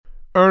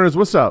Earners,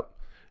 what's up?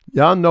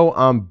 Y'all know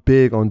I'm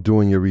big on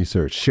doing your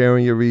research,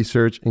 sharing your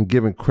research, and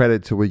giving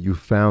credit to where you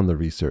found the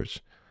research.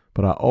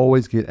 But I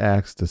always get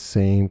asked the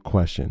same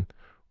question.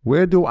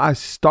 Where do I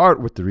start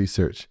with the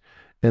research?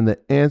 And the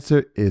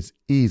answer is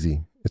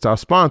easy. It's our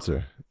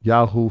sponsor,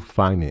 Yahoo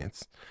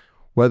Finance.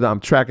 Whether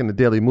I'm tracking the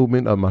daily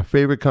movement of my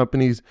favorite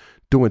companies,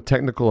 doing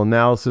technical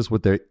analysis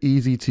with their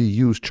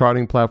easy-to-use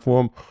charting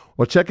platform,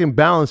 or checking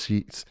balance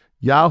sheets,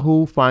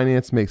 Yahoo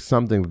Finance makes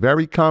something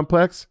very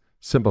complex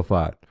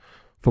simplified.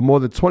 For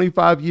more than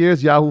 25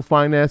 years, Yahoo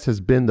Finance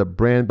has been the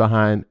brand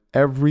behind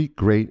every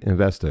great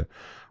investor.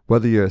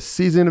 Whether you're a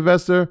seasoned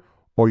investor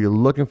or you're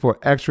looking for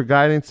extra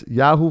guidance,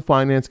 Yahoo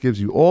Finance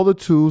gives you all the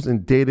tools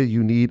and data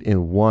you need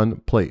in one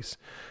place.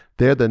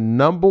 They're the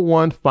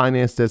 #1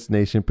 finance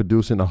destination,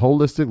 producing a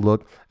holistic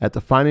look at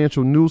the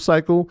financial news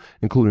cycle,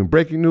 including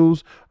breaking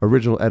news,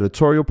 original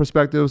editorial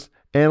perspectives,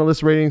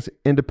 analyst ratings,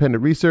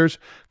 independent research,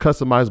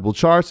 customizable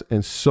charts,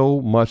 and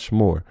so much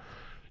more.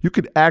 You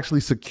could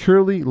actually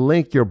securely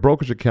link your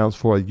brokerage accounts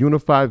for a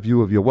unified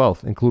view of your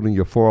wealth, including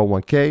your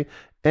 401k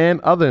and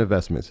other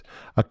investments.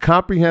 A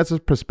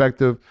comprehensive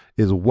perspective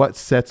is what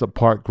sets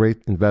apart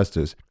great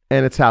investors,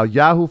 and it's how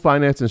Yahoo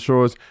Finance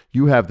ensures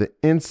you have the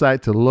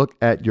insight to look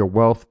at your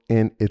wealth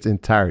in its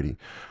entirety.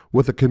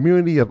 With a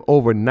community of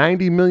over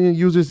 90 million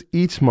users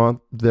each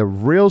month, the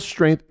real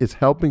strength is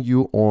helping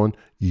you on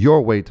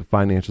your way to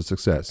financial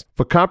success.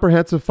 For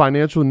comprehensive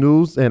financial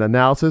news and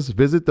analysis,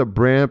 visit the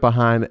brand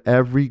behind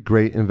every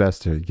great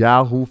investor,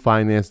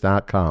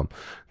 yahoofinance.com.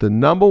 The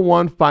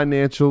 #1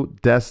 financial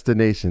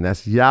destination.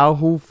 That's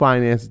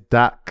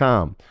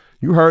yahoofinance.com.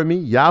 You heard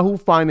me,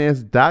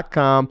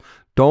 yahoofinance.com.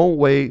 Don't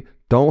wait.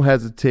 Don't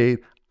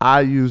hesitate.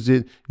 I use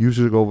it. You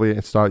should go over there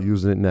and start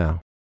using it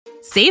now.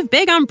 Save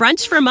big on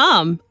brunch for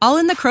mom, all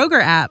in the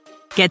Kroger app.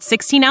 Get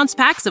 16-ounce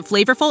packs of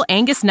flavorful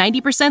Angus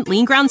 90%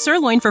 lean ground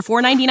sirloin for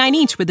 $4.99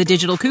 each with a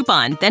digital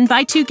coupon. Then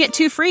buy 2, get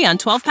 2 free on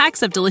 12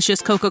 packs of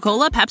delicious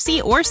Coca-Cola,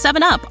 Pepsi, or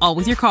 7-Up, all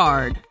with your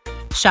card.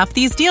 Shop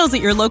these deals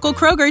at your local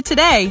Kroger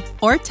today,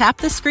 or tap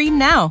the screen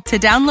now to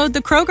download the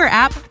Kroger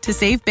app to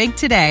save big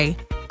today.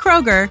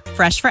 Kroger,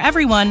 fresh for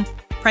everyone.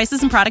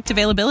 Prices and product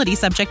availability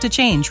subject to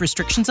change.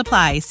 Restrictions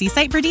apply. See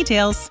site for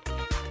details.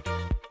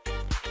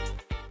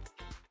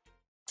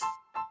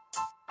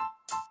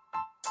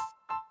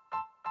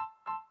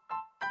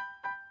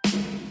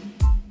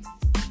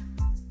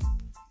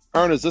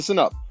 Earners, listen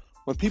up.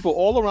 When people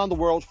all around the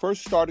world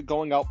first started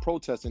going out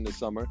protesting this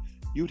summer,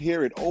 you'd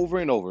hear it over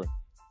and over.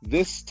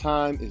 This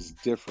time is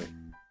different.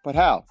 But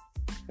how?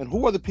 And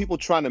who are the people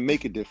trying to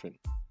make it different?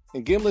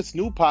 In Gimlet's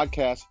new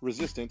podcast,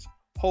 Resistance,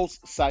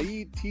 host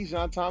Saeed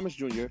Tijan Thomas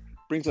Jr.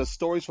 brings us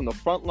stories from the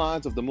front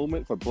lines of the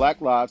movement for Black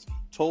lives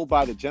told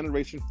by the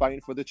generation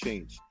fighting for the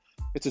change.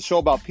 It's a show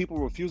about people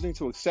refusing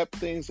to accept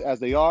things as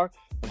they are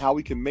and how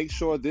we can make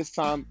sure this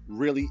time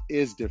really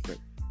is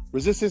different.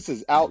 Resistance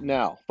is out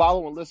now.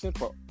 Follow and listen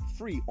for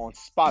free on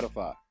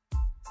Spotify.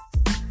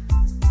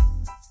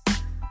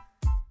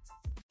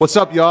 What's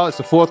up, y'all? It's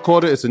the fourth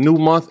quarter. It's a new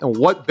month. And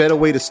what better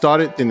way to start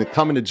it than to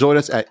come and to join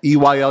us at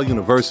EYL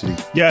University?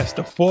 Yes,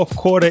 the fourth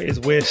quarter is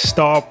where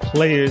star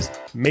players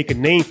make a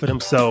name for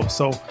themselves.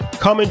 So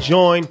come and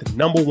join the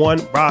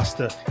 #1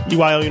 roster.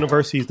 EYL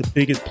University is the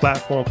biggest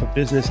platform for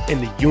business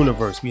in the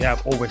universe. We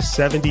have over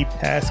 70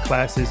 past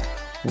classes,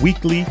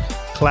 weekly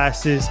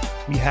classes.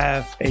 We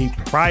have a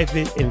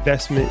private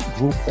investment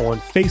group on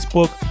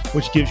Facebook,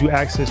 which gives you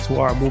access to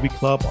our movie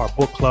club, our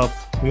book club.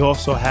 We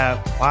also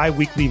have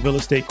bi-weekly real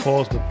estate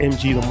calls with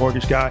MG, the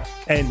mortgage guy,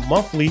 and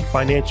monthly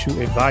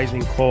financial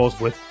advising calls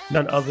with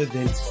none other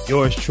than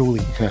yours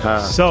truly.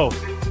 So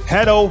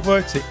head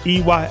over to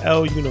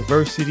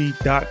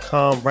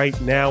EYLUniversity.com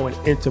right now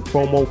and enter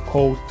promo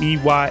code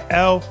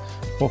EYL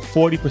for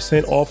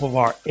 40% off of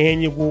our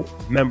annual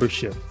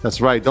membership.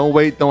 That's right. Don't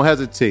wait. Don't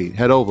hesitate.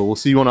 Head over. We'll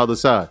see you on the other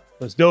side.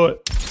 Let's do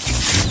it.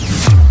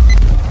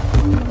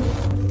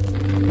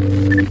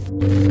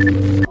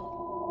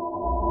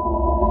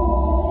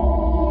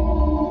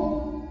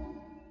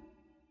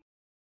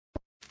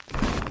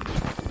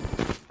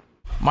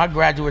 My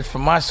graduates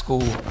from my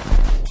school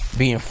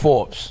being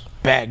Forbes,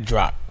 bag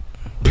drop.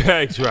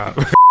 Bag drop.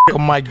 A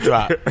mic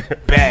drop.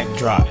 Bag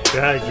drop.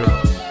 Bag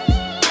drop.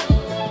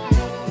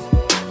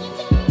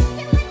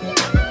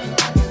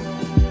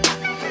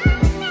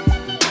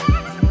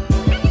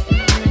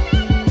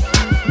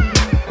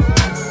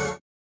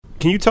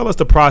 Can you tell us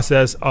the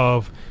process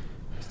of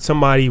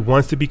somebody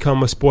wants to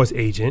become a sports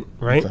agent,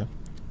 right? Okay.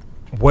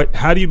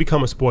 How do you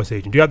become a sports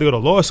agent? Do you have to go to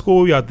law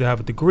school? You have to have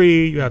a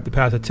degree? You have to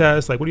pass a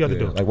test? Like, what do you have to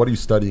do? Like, what are you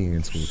studying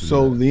in school?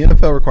 So the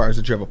NFL requires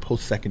that you have a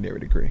post-secondary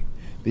degree.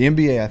 The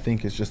NBA, I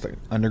think, is just an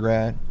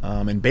undergrad.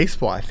 And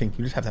baseball, I think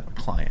you just have to have a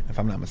client, if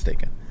I'm not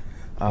mistaken.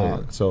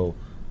 So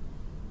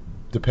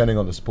depending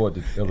on the sport,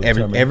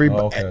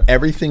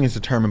 everything is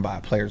determined by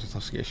a players'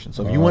 association.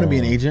 So if you want to be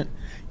an agent,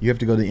 you have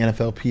to go to the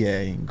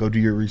NFLPA and go do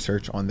your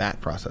research on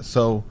that process.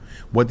 So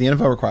what the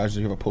NFL requires is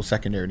you have a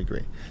post-secondary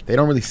degree. They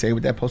don't really say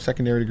what that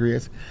post-secondary degree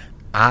is.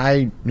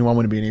 I knew I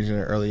wanted to be an agent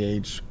at an early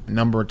age.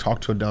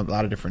 Talked to a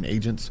lot of different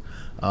agents.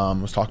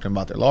 was talking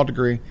about their law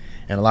degree,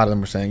 and a lot of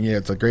them were saying, yeah,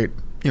 it's a great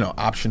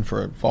option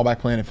for a fallback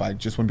plan if I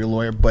just want to be a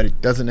lawyer, but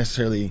it doesn't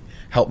necessarily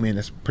help me in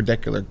this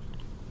particular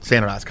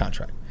standardized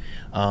contract.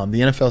 The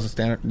NFL is a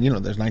standard,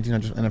 there's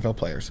 1,900 NFL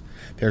players.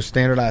 There's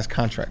standardized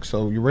contracts.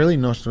 So you're really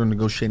more sort of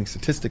negotiating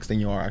statistics than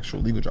you are actual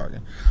legal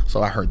jargon.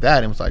 So I heard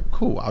that and was like,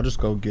 cool, I'll just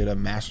go get a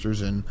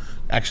master's in,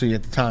 actually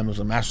at the time it was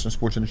a master's in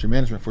sports industry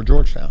management for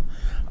Georgetown.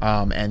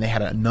 And they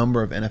had a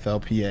number of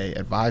NFLPA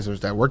advisors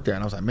that worked there.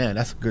 And I was like, man,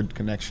 that's a good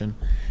connection.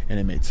 And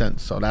it made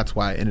sense. So that's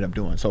why I ended up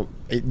doing. So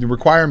the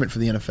requirement for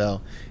the NFL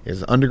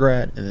is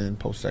undergrad and then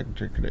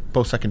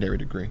post-secondary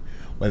degree,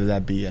 whether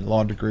that be a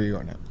law degree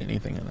or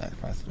anything in that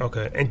process.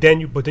 Okay, and then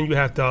you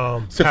have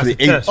to pass the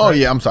test. Oh right?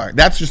 yeah, I'm sorry.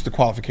 That's just the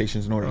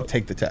qualifications in order to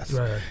take the test.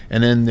 Right.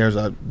 And then there's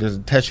a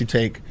test you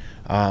take,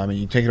 and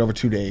you take it over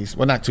 2 days.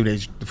 Well, not 2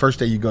 days. The first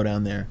day you go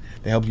down there,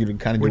 they help you to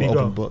kind of do an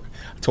open book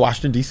to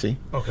Washington D.C.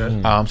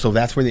 Okay. So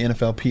that's where the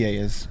NFLPA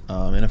is.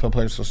 NFL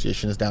Players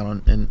Association is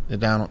down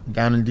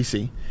in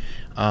D.C.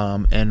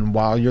 And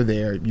while you're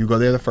there, you go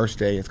there the first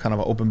day. It's kind of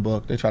an open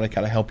book. They try to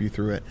kind of help you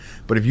through it.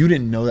 But if you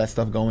didn't know that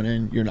stuff going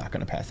in, you're not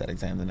going to pass that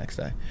exam the next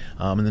day.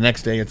 And the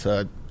next day, it's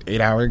a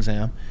 8-hour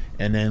exam.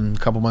 And then a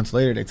couple months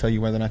later, they tell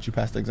you whether or not you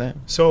passed the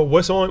exam. So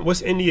what's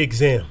in the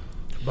exam?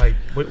 Like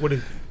what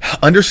is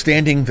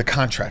understanding the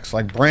contracts?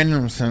 Like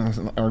Brandon was saying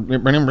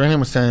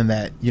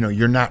that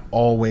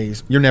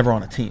you're never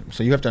on a team,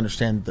 so you have to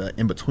understand the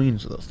in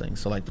betweens of those things.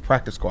 So like the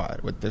practice squad,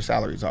 what their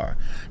salaries are,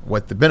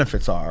 what the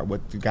benefits are,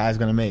 what the guy's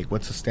going to make,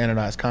 what's a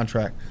standardized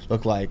contract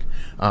look like,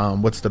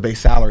 what's the base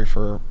salary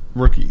for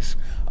rookies,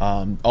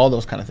 all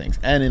those kind of things.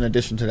 And in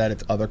addition to that,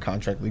 it's other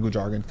contract legal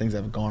jargon, things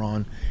that have gone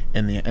on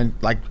and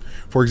like,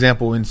 for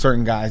example, in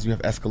certain guys, you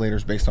have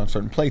escalators based on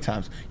certain play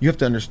times. You have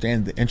to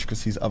understand the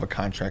intricacies of a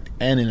contract,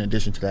 and in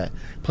addition to that,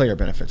 player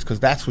benefits, because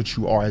that's what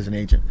you are as an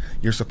agent.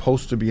 You're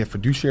supposed to be a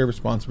fiduciary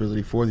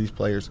responsibility for these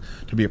players,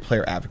 to be a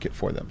player advocate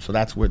for them. So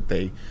that's what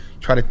they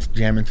try to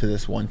jam into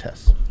this one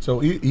test.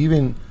 So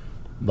even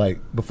like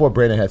before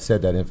Brandon had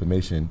said that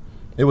information,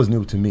 it was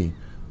new to me.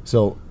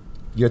 So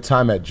your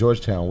time at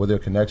Georgetown, were there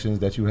connections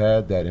that you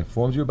had that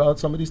informed you about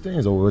some of these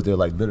things, or was there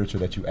like literature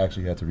that you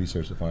actually had to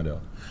research to find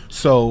out?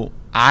 So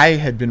I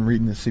had been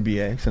reading the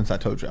CBA since I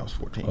told you I was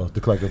 14. Oh, the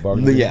collective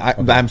bargaining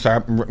agreement? Yeah, I'm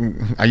sorry.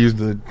 I used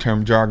the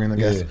term jargon, I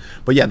guess. Yeah.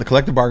 But yeah, the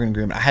collective bargaining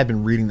agreement, I had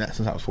been reading that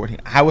since I was 14.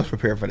 I was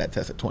prepared for that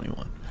test at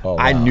 21. Oh, wow.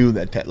 I knew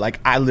that test. Like,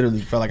 I literally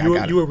felt like I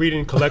got it. You were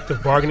reading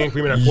collective bargaining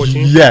agreement at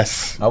 14?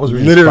 Yes. I was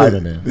reading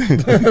Spider-Man.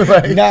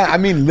 Nah, I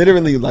mean,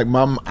 literally, like,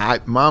 when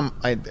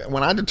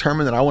I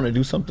determine that I want to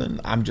do something,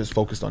 I'm just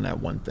focused on that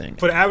one thing.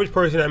 For the average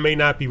person that may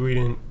not be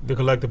reading the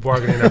collective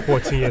bargaining at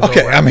 14 years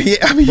okay, old, right?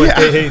 I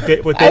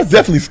mean, I was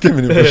definitely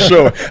skimming it for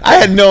sure.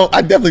 I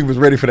definitely was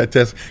ready for that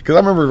test, because I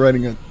remember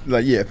writing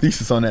a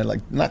thesis on that, like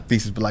not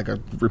thesis, but like a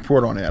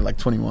report on it at like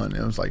 21,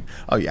 and I was like,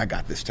 oh yeah, I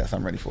got this test,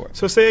 I'm ready for it.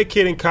 So say a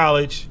kid in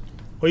college,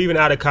 or even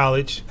out of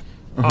college,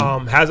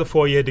 has a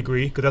 4-year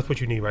degree, because that's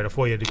what you need, right? A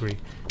 4-year degree.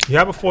 You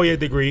have a 4-year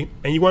degree,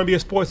 and you want to be a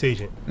sports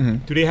agent.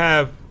 Do they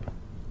have?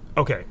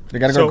 Okay, they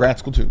got to go to grad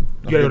school too.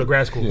 You got to go to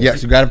grad school.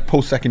 Yes, you got a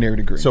post-secondary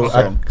degree. So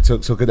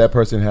could that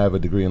person have a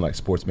degree in like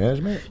sports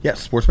management?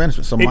 Yes, sports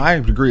management. So my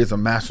degree is a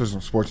master's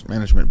in sports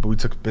management, but we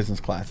took business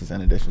classes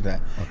in addition to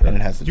that, and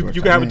it has to. You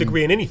can have a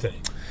degree in anything.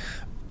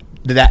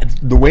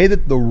 The way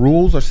that the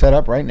rules are set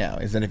up right now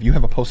is that if you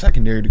have a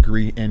post-secondary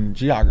degree in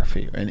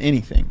geography or in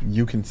anything,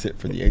 you can sit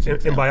for the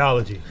agent in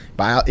biology.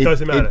 It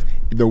doesn't matter.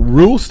 The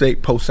rules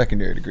state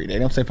post-secondary degree. They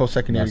don't say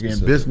post-secondary degree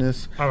in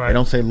business. All right. They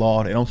don't say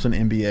law. They don't say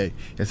an MBA.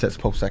 It says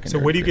post-secondary.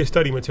 So where do you get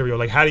study material?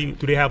 Like,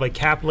 do they have like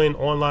Kaplan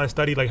online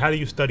study? Like, how do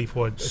you study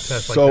for a test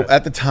like that? So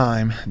at the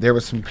time, there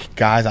were some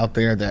guys out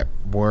there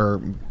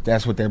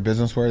that's what their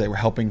business were. They were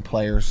helping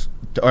players,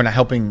 or not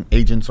helping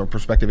agents or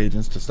prospective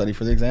agents to study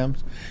for the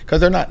exams,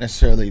 because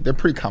they're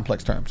pretty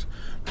complex terms.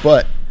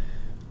 But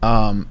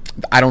I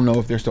don't know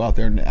if they're still out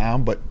there now,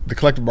 but the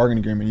collective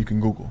bargaining agreement you can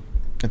Google.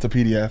 It's a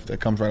PDF that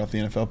comes right off the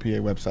NFLPA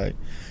website.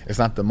 It's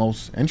not the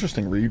most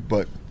interesting read,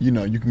 but you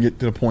can get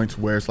to the points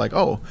where it's like,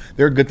 oh,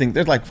 there are good things.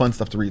 There's like fun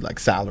stuff to read, like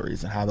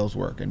salaries and how those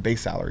work, and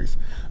base salaries.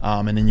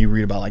 And then you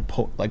read about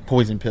like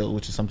poison pill,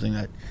 which is something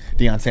that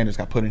Deion Sanders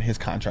got put in his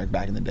contract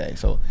back in the day.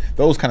 So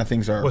those kind of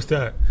things are. What's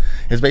that?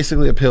 It's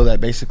basically a pill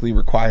that basically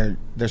required.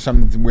 There's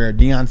something where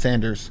Deion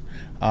Sanders,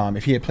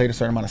 if he had played a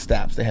certain amount of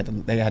snaps, they had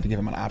to give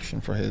him an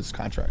option for his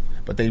contract,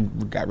 but they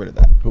got rid of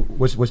that.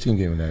 Which team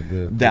gave him that?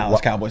 The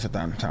Dallas Cowboys at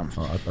that time.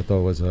 I thought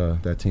it was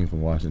that team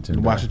from Washington.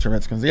 The Washington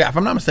Redskins. Yeah, if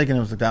I'm not mistaken, it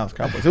was the Dallas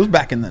Cowboys. It was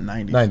back in the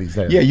 90s.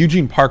 90s, yeah.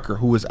 Eugene Parker,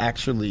 who was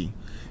actually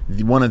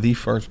one of the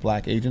first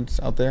black agents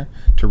out there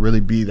to really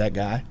be that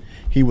guy.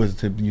 He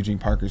was Eugene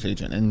Parker's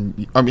agent, and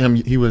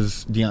he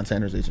was Deion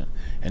Sanders' agent.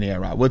 And he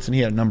had Rod Woodson. He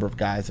had a number of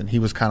guys, and he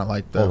was kind of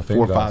like the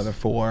forefather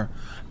for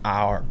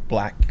our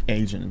black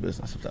agent in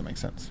business, if that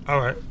makes sense.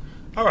 All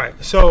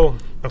right. So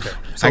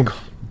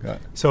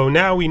so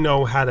now we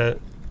know how to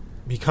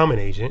become an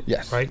agent.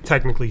 Yes. Right.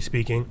 Technically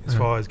speaking, as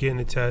far as getting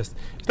the test,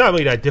 it's not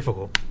really that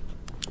difficult.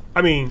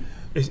 I mean,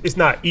 it's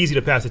not easy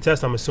to pass the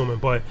test, I'm assuming,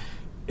 but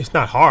it's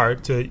not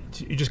hard you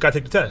just got to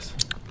take the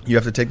test. You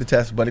have to take the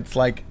test, but it's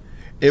like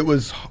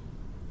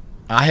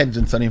I had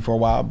been studying for a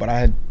while, but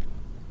I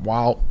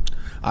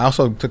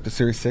also took the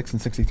Series 6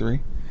 and 63.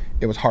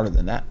 It was harder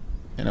than that,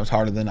 and it was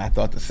harder than I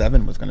thought the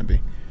 7 was going to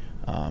be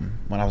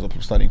when I was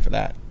studying for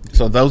that.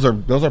 So those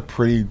are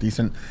pretty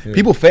decent. Yeah.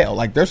 People fail.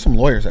 Like, there's some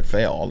lawyers that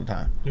fail all the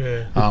time.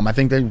 Yeah. I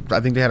think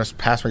they had a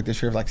pass rate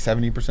this year of like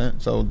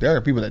 70%. So there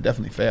are people that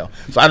definitely fail.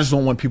 So I just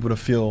don't want people to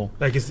feel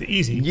like it's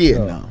easy. Yeah,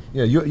 no.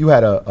 Yeah, you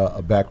had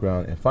a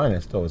background in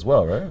finance though as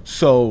well, right?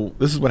 So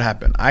this is what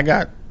happened.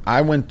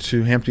 I went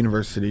to Hampton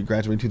University,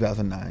 graduated in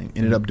 2009,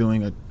 ended up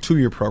doing a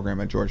 2-year program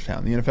at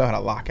Georgetown. The NFL had a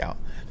lockout.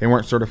 They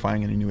weren't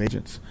certifying any new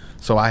agents.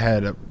 So I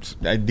had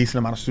a decent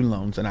amount of student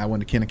loans, and I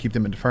wanted to kind of keep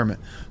them in deferment.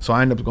 So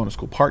I ended up going to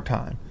school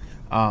part-time.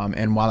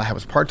 And while I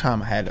was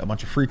part-time, I had a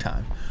bunch of free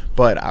time.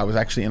 But I was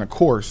actually in a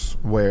course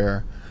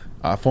where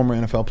a former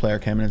NFL player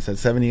came in and said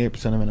 78%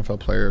 of NFL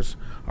players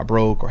are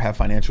broke or have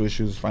financial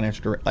issues,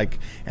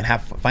 and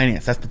have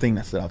finance. That's the thing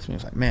that stood out to me. I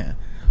was like, man.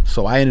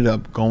 So I ended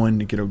up going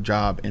to get a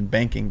job in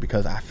banking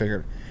because I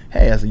figured,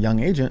 hey, as a young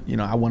agent,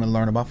 I want to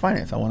learn about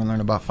finance. I want to learn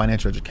about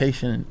financial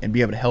education and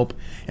be able to help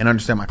and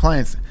understand my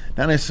clients,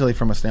 not necessarily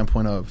from a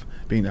standpoint of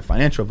being their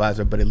financial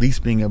advisor, but at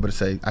least being able to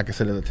say, I can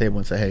sit at the table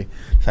and say, hey,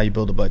 this is how you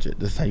build a budget.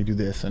 This is how you do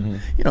this.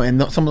 And,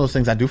 and some of those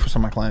things I do for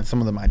some of my clients,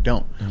 some of them I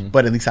don't.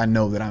 But at least I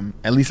know that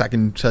at least I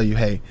can tell you,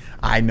 hey,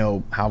 I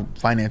know how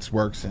finance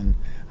works, and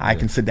I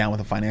can sit down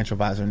with a financial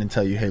advisor and then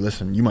tell you, hey,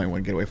 listen, you might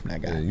want to get away from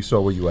that guy. Yeah, you saw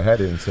where you were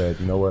headed and said,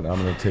 you know what,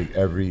 I'm going to take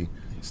every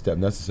step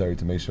necessary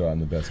to make sure I'm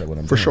the best at what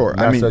I'm doing. For sure.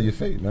 I mean, sell your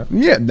fate, man.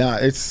 Yeah, no,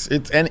 it's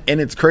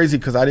it's crazy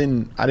because I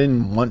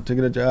didn't want to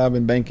get a job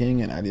in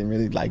banking, and I didn't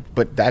really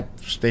but that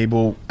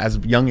stable as a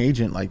young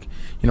agent,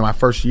 my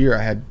first year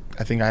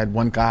I think I had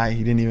one guy,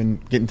 he didn't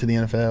even get into the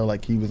NFL.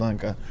 Like, he was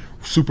like a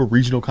super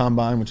regional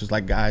combine, which is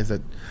like guys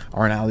that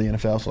aren't out of the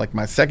NFL. So like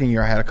my second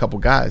year I had a couple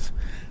guys.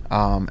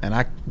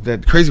 And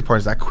the crazy part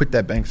is I quit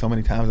that bank so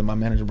many times that my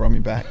manager brought me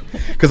back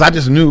because I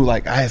just knew,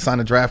 I had signed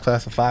a draft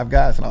class of 5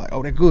 guys, and I was like,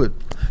 oh, they're good.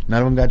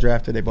 None of them got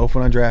drafted. They both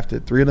went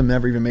undrafted. 3 of them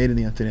never even made it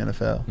into the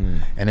NFL.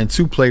 And then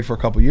 2 played for a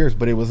couple years,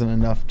 but it wasn't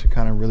enough to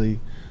kind of really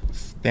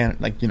stand,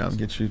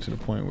 get you to the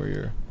point where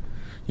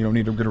you don't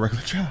need to get a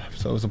regular job.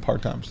 So it was a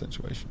part-time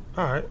situation.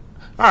 All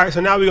right.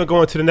 So now we're going to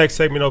go into the next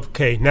segment of,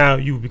 okay, now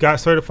you got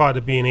certified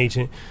to be an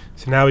agent.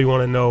 So now we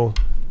want to know,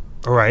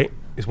 all right,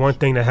 it's one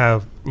thing to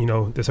have,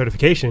 the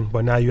certification,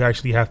 but now you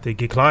actually have to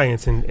get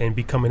clients and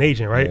become an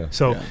agent, right?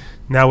 Yeah.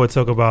 Now we'll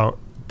talk about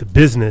the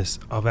business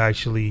of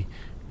actually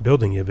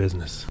building your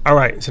business. All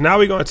right. So now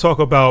we're going to talk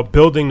about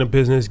building the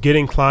business,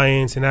 getting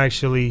clients, and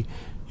actually,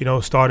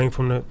 starting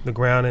from the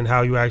ground and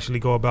how you actually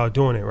go about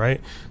doing it,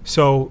 right?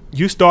 So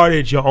you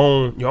started your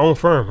own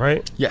firm,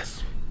 right?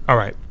 Yes. All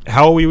right.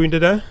 How old were you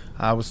today?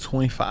 I was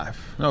 25.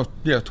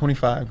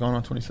 25, going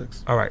on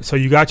 26. All right. So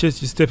you got your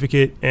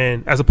certificate,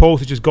 and as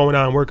opposed to just going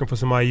out and working for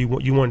somebody, you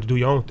wanted to do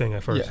your own thing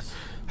at first. Yes.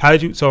 How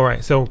did you? So all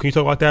right. So can you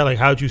talk about that? Like,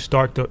 how did you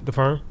start the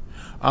firm?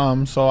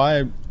 So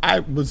I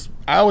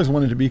always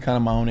wanted to be kind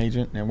of my own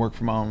agent and work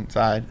for my own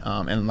side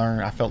and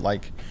learn. I felt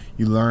like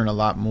you learn a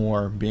lot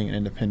more being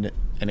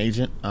an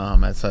agent.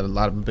 I said a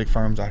lot of big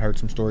firms. I heard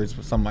some stories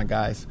with some of my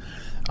guys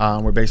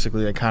where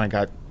basically they kind of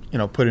got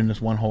put in this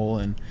one hole,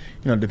 and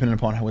depending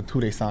upon who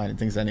they signed and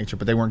things of that nature,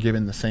 but they weren't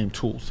given the same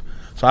tools.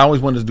 So I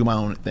always wanted to do my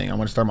own thing. I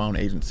wanted to start my own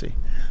agency.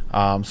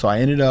 So I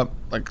ended up,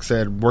 like I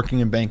said, working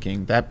in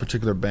banking. That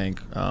particular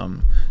bank,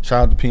 shout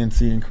out to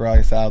PNC and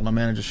Corrales Salad, my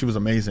manager. She was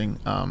amazing.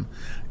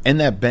 In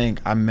that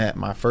bank, I met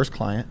my first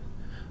client.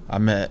 I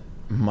met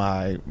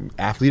my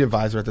athlete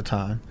advisor at the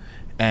time,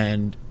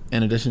 and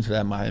in addition to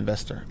that, my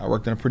investor. I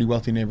worked in a pretty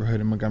wealthy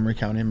neighborhood in Montgomery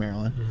County in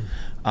Maryland,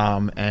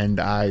 and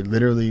I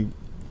literally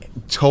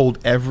told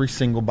every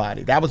single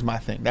body. That was my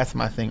thing. That's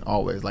my thing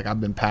always. Like,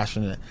 I've been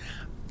passionate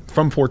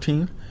from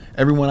 14.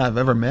 Everyone I've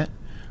ever met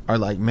are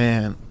like,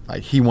 man,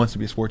 like, he wants to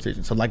be a sports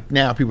agent. So like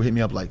now people hit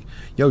me up like,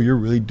 yo, you're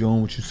really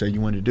doing what you said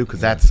you wanted to do,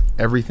 because that's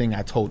everything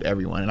I told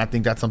everyone. And I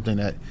think that's something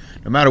that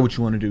no matter what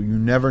you want to do, you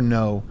never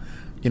know,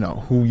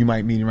 who you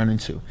might meet and run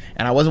into.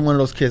 And I wasn't one of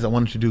those kids that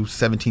wanted to do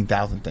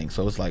 17,000 things.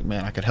 So it's like,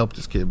 man, I could help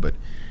this kid, but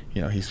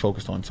he's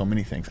focused on so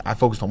many things. I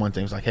focused on one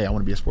thing. It was like, hey, I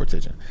want to be a sports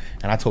agent.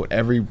 And I told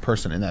every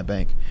person in that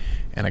bank.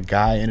 And a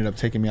guy ended up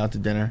taking me out to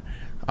dinner.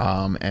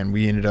 And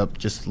we ended up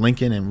just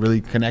linking and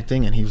really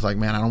connecting. And he was like,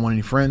 man, I don't want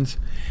any friends.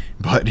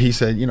 But he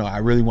said, I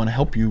really want to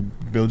help you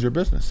build your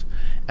business.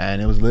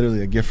 And it was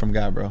literally a gift from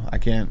God, bro. I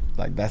can't,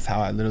 that's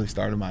how I literally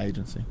started my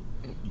agency.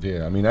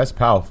 Yeah, I mean, that's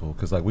powerful,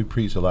 because we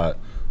preach a lot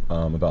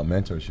about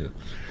mentorship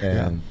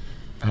and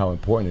how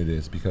important it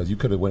is, because you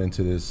could have went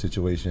into this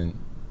situation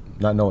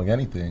not knowing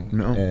anything,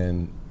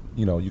 and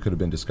you could have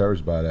been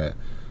discouraged by that,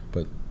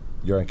 but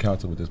your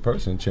encounter with this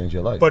person changed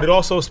your life. But it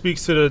also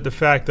speaks to the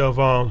fact of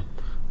a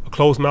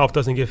closed mouth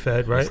doesn't get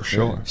fed, right? For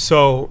sure. Yeah.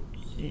 So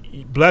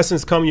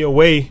blessings come your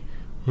way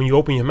when you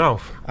open your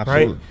mouth,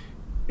 Absolutely. Right?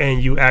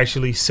 And you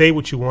actually say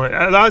what you want.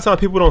 A lot of times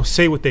people don't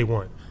say what they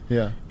want.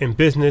 Yeah. In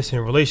business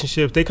and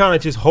relationships, they kind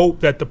of just hope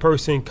that the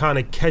person kind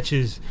of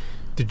catches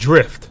the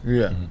drift.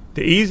 Yeah.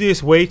 The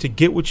easiest way to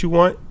get what you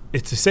want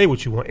is to say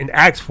what you want and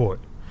ask for it.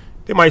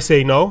 They might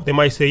say no. They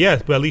might say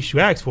yes, but at least you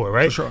asked for it,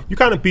 right? For sure. You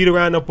kind of beat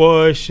around the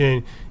bush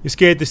and you're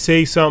scared to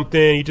say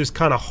something. You're just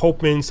kind of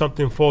hoping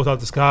something falls out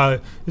the sky.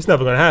 It's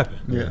never going to happen.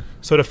 Yeah.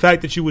 So the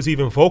fact that you was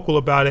even vocal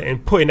about it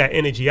and putting that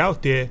energy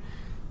out there,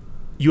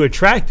 you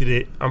attracted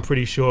it, I'm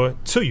pretty sure,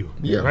 to you.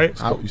 Yeah. Right?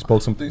 You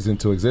spoke some things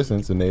into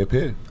existence, and they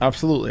appeared.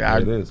 Absolutely.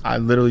 It is. I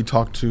literally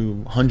talked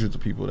to hundreds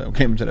of people that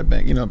came into the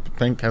bank. You know, the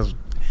bank has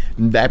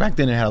back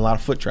then it had a lot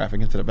of foot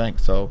traffic into the bank,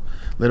 so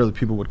literally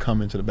people would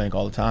come into the bank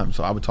all the time.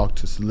 So I would talk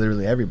to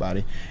literally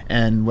everybody.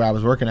 And where I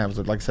was working at was,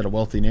 like I said, a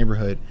wealthy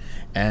neighborhood.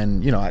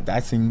 And you know, I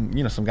seen,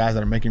 you know, some guys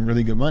that are making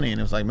really good money, and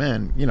it was like,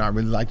 man, you know, I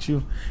really liked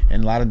you.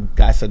 And a lot of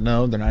guys said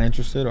no, they're not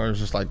interested, or it's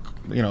just like,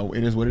 you know,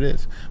 it is what it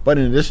is. But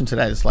in addition to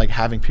that, it's like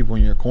having people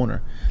in your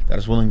corner that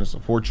is willing to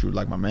support you.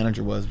 Like my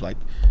manager was like,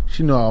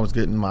 she knew I was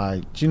doing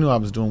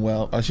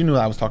well. She knew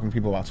I was talking to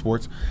people about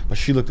sports, but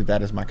she looked at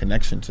that as my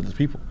connection to the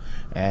people.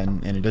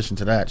 And in addition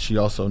to that, she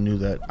also knew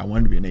that I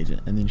wanted to be an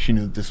agent, and then she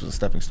knew that this was a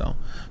stepping stone.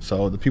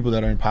 So the people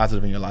that are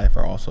positive in your life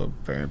are also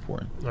very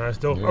important. All right, that's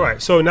dope. Yeah. All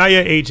right, so now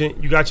you're an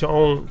agent. You got your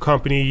own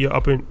company. You're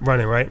up and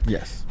running, right?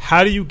 Yes.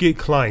 How do you get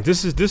clients?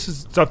 This is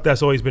stuff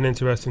that's always been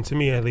interesting to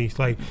me, at least.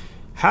 Like,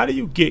 how do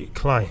you get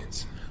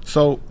clients?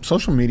 So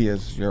social media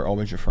is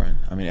always your friend.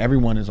 I mean,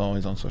 everyone is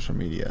always on social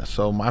media.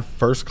 So my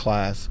first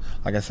class,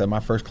 like I said, my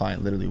first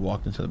client literally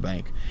walked into the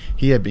bank.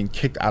 He had been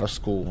kicked out of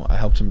school. I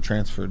helped him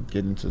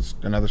get into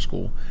another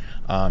school,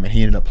 and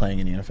he ended up playing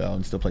in the NFL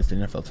and still plays in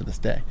the NFL to this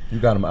day. You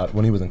got him out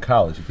when he was in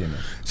college. You came in.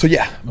 So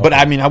yeah, but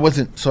I mean, I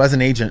wasn't. So as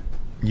an agent,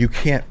 you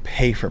can't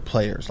pay for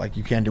players. Like,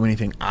 you can't do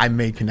anything. I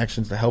made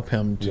connections to help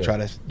him to try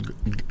to.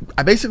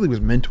 I basically was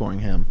mentoring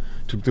him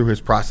through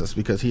his process,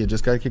 because he had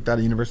just got kicked out of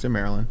the University of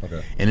Maryland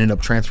and ended up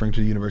transferring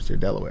to the University of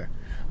Delaware.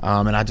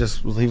 And he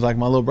was like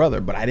my little brother,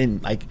 but I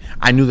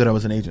knew that I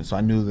was an agent, so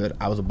I knew that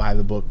I was a by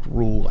the book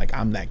rule. Like,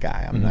 I'm that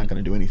guy. I'm not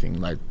going to do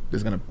anything like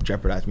that's going to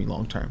jeopardize me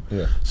long term.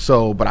 Yeah.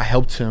 So, but I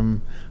helped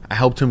him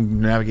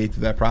navigate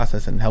through that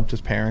process, and helped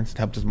his parents,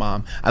 helped his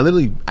mom. I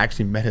literally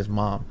actually met his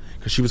mom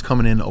because she was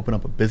coming in to open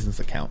up a business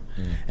account,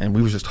 and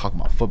we was just talking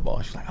about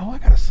football. She's like, "Oh, I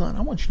got a son.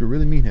 I want you to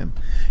really meet him."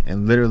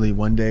 And literally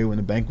one day when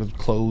the bank was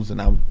closed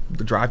and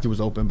the drive-thru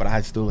was open, but I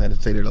still had to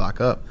stay there to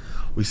lock up,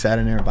 we sat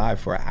in there and vibed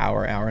for an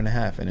hour and a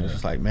half, and it was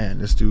just like, man,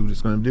 this dude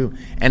is going to do.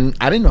 And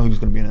I didn't know he was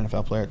going to be an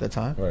NFL player at that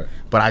time,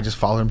 but I just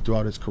followed him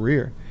throughout his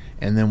career.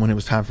 And then when it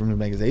was time for him to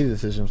make his agent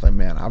decision, I was like,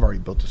 man, I've already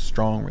built a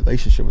strong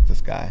relationship with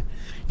this guy.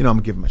 You know, I'm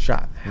going to give him a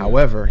shot.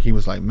 However, he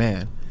was like,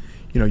 man,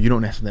 you know, you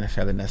don't necessarily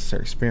have the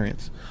necessary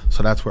experience.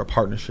 So that's where a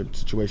partnership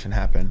situation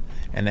happened.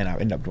 And then I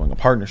ended up doing a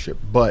partnership.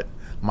 But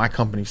my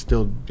company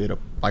still did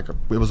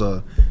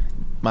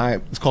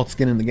it's called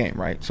skin in the game,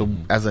 right? So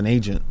as an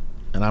agent,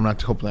 and I'm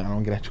not hoping I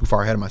don't get too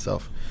far ahead of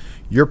myself,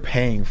 you're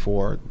paying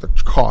for the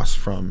costs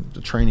from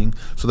the training.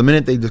 So the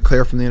minute they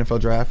declare from the NFL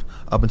draft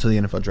up until the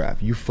NFL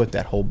draft, you foot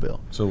that whole bill.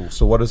 So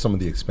what are some of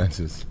the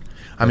expenses?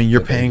 I mean,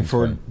 you're paying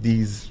for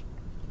these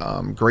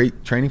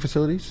great training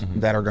facilities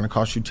that are going to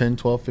cost you $10,000,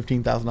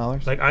 $12,000,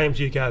 $15,000. Like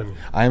IMG Academy.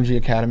 IMG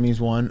Academy is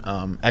one.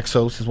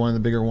 Exos is one of the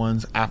bigger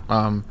ones.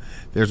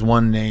 There's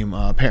one named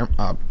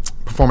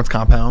Performance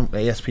Compound,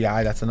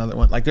 ASPI. That's another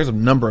one. Like, there's a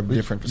number of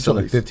different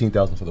facilities. Like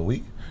 $15,000 for the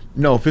week?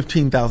 No,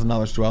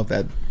 $15,000 throughout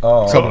that.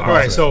 All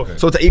right. So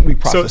it's an 8-week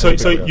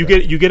process. So you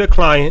get a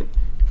client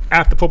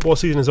after football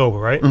season is over,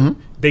 right?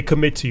 They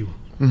commit to you.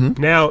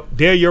 Now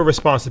they're your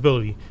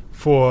responsibility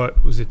for,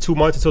 was it 2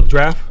 months until the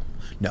draft?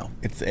 No,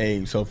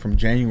 so from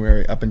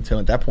January up until,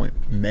 at that point,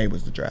 May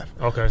was the draft.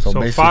 Okay, so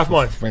 5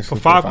 months. For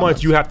 5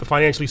 months, you have to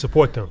financially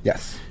support them.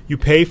 Yes. You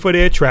pay for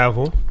their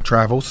travel,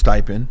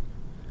 stipend,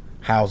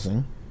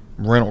 housing,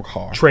 rental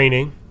car,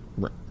 training,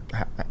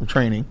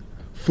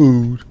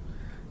 food,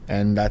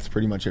 and that's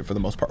pretty much it for the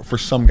most part for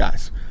some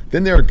guys.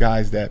 Then there are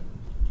guys that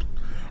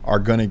are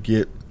going to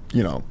get,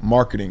 you know,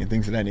 marketing and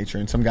things of that nature,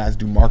 and some guys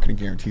do marketing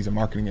guarantees and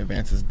marketing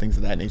advances and things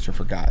of that nature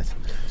for guys.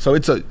 So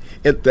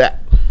that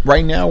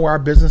right now, where our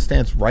business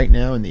stands right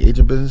now in the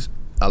agent business,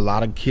 a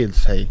lot of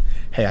kids say,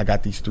 hey, I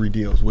got these 3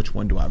 deals. Which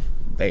one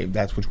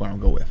that's which one I'll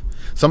go with.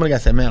 Some of the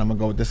guys say, man, I'm going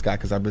to go with this guy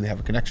because I really have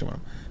a connection with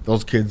him.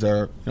 Those kids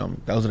are, you know,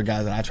 those are the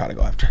guys that I try to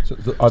go after.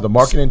 So are the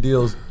marketing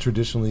deals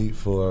traditionally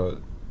for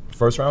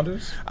first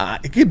rounders?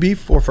 It could be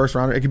for a first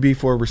rounder. It could be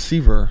for a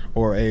receiver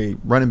or a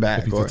running back.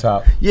 If he's the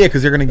top. Yeah,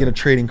 because they're going to get a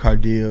trading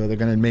card deal. They're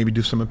going to maybe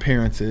do some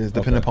appearances,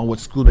 depending upon what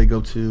school they go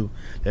to.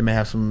 They may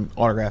have some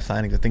autograph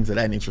signings and things of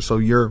that nature. So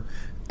you're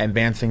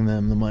advancing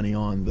them the money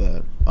on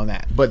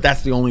that. But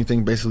that's the only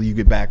thing basically you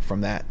get back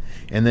from that.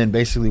 And then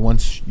basically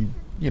once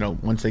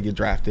they get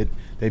drafted,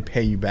 they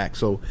pay you back.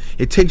 So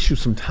it takes you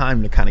some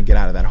time to kind of get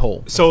out of that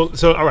hole. So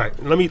all right,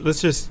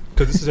 let's just,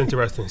 because this is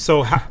interesting.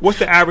 So what's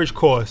the average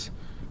cost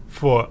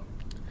for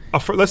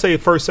let's say a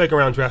first, second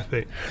round draft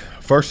pick?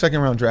 First, second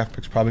round draft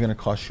pick's probably going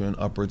to cost you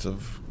upwards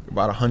of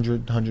about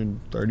 $130,000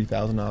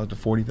 to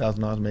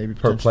 $40,000 maybe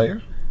per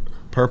player.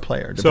 Per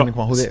player, depending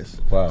upon who it is.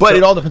 Wow. But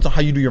it all depends on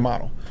how you do your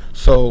model.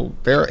 So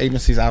there are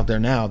agencies out there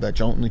now that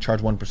only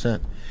charge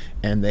 1%,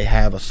 and they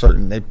have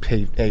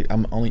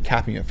I'm only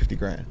capping you at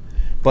 $50,000,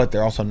 but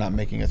they're also not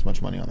making as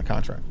much money on the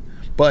contract.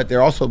 But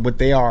they're also, what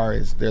they are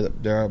is they're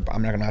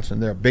I'm not going to mention,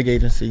 they're a big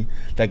agency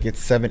that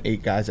gets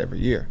 7-8 guys every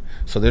year.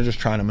 So they're just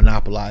trying to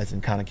monopolize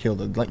and kind of kill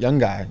the young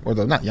guy, or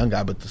the not young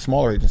guy, but the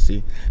smaller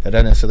agency that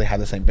doesn't necessarily have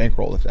the same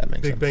bankroll, if that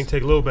makes sense. Big bank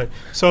take a little bank.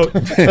 So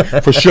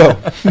for sure.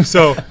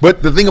 So,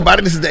 but the thing about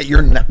it is that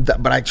you're not.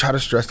 But I try to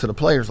stress to the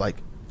players, like,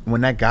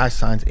 when that guy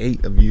signs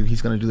 8 of you,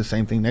 he's going to do the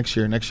same thing next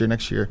year.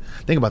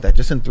 Think about that.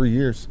 Just in 3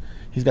 years,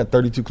 he's got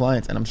 32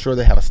 clients, and I'm sure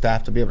they have a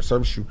staff to be able to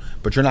service you.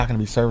 But you're not going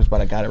to be serviced by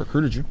that guy that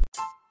recruited you.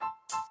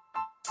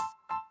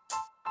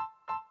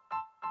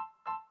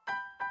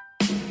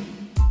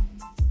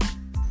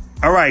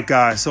 all right,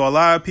 guys. So a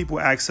lot of people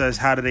ask us,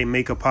 how do they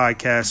make a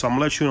podcast? So I'm going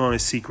to let you know on a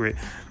secret.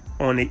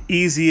 On the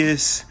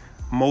easiest,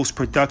 most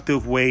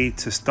productive way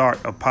to start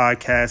a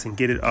podcast and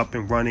get it up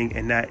and running,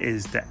 and that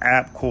is the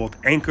app called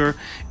Anchor.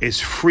 It's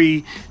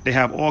free. They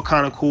have all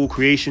kind of cool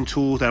creation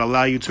tools that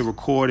allow you to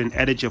record and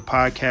edit your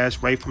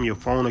podcast right from your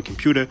phone or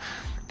computer.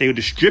 They will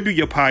distribute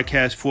your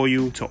podcast for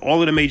you to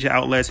all of the major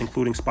outlets,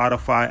 including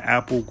Spotify,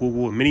 Apple,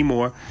 Google, and many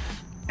more.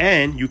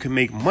 And you can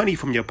make money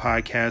from your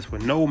podcast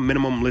with no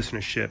minimum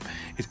listenership.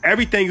 It's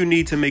everything you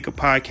need to make a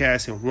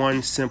podcast in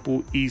one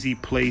simple, easy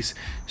place.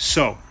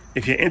 So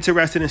if you're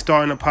interested in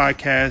starting a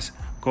podcast,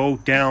 go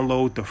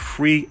download the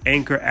free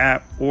Anchor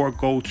app or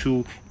go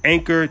to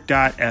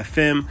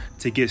anchor.fm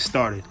to get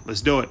started.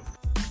 Let's do it.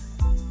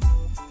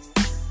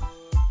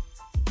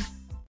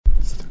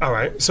 All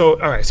right. So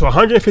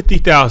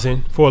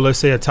 150,000 for, let's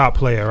say, a top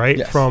player, right?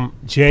 Yes. From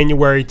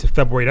January to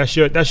February.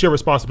 That's your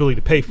responsibility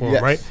to pay for him,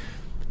 Yes. right?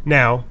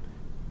 Now,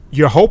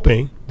 you're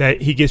hoping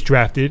that he gets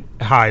drafted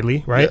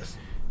highly, right? Yes.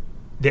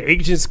 The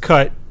agent's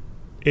cut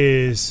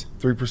is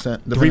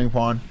 3%, depending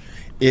upon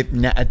it.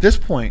 Now, at this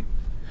point,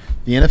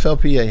 the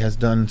NFLPA has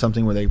done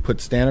something where they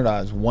put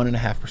standardized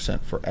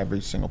 1.5% for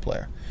every single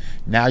player.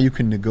 Now you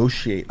can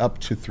negotiate up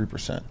to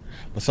 3%,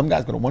 but some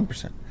guys go to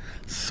 1%.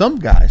 Some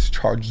guys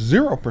charge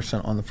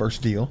 0% on the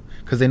first deal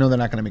because they know they're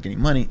not going to make any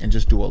money and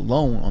just do a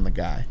loan on the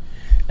guy.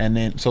 And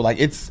then, so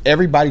like, it's,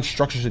 everybody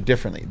structures it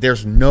differently.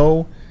 There's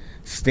no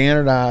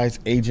standardized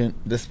agent,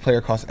 this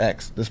player costs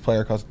X, this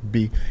player costs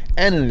B.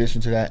 And in addition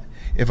to that,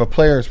 if a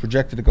player is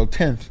projected to go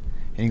 10th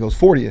and he goes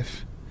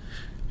 40th,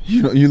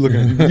 you know, you're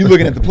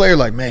looking at the player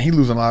like, man, he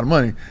losing a lot of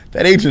money.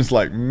 That agent's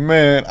like,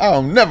 man,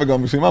 I'm never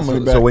gonna see my money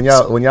back. So when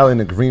y'all in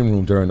the green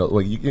room during the,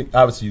 like,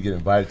 obviously you get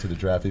invited to the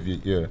draft if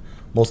you're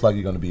most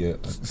likely going to be a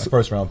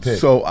first round pick.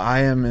 So I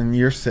am in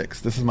year 6.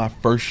 This is my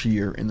first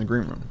year in the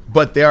green room.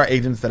 But there are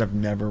agents that have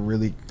never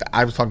really.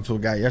 I was talking to a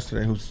guy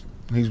yesterday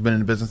he's been in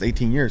the business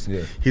 18 years.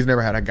 Yeah. He's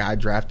never had a guy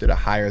drafted a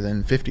higher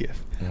than 50th.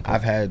 Okay.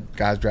 I've had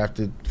guys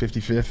drafted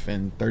 55th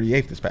and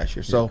 38th this past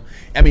year. So,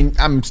 I mean,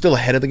 I'm still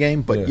ahead of the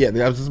game, but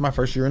this is my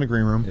first year in the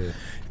green room. Yeah.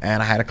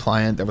 And I had a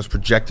client that was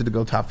projected to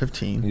go top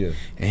 15, and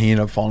he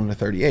ended up falling to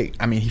 38.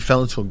 I mean, he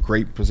fell into a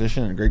great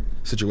position and a great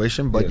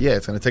situation, but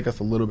it's going to take us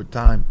a little bit of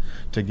time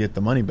to get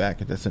the money back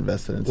if that's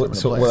invested in some of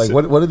the players. So,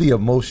 like, what are the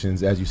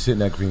emotions as you sit in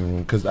that green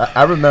room? Because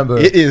I remember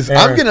it is.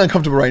 I'm getting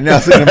uncomfortable right now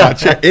sitting in my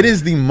chair. It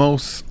is the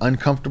most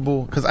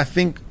uncomfortable because I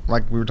think,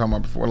 like we were talking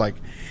about before, like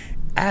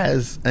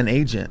as an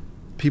agent,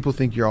 people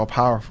think you're all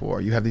powerful or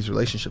you have these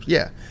relationships.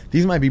 Yeah,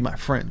 these might be my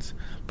friends,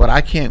 but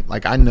I can't,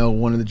 like, I know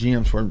one of the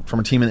GMs from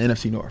a team in the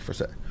NFC North, for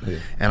say. Yeah.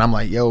 And I'm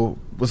like, yo,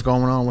 what's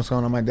going on? What's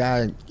going on? My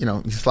guy, you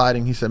know, he's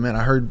sliding. He said, man,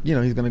 I heard, you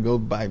know, he's going to go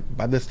by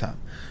this time.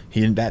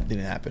 That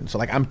didn't happen. So,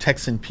 like, I'm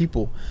texting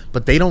people,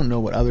 but they don't know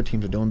what other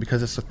teams are doing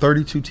because it's the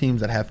 32 teams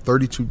that have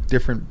 32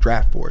 different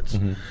draft boards.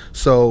 Mm-hmm.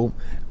 So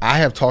I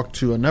have talked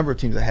to a number of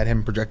teams that had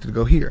him projected to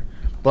go here.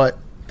 But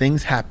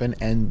things happen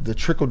and the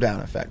trickle-down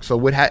effect. So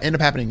what ended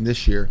up happening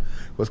this year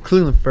was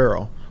Clelin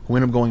Ferrell, who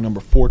ended up going number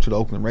 4 to the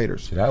Oakland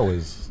Raiders.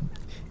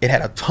 It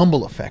had a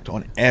tumble effect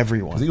on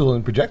everyone. Because he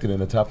was projected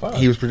in the top 5.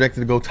 He was projected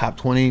to go top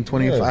 20,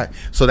 25. Yeah.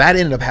 So that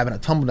ended up having a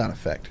tumble-down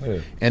effect. Yeah.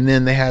 And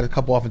then they had a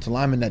couple offensive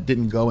linemen that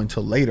didn't go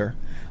until later.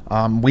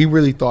 We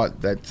really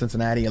thought that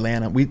Cincinnati,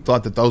 Atlanta, we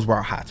thought that those were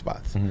our hot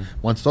spots. Mm-hmm.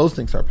 Once those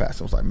things started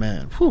passing, I was like,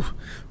 man,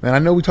 I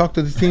know we talked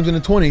to the teams in the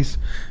 20s.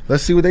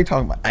 Let's see what they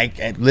talking about.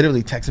 I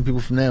literally texting people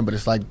from them, but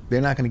it's like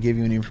they're not going to give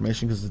you any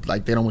information because it's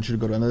like they don't want you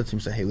to go to another team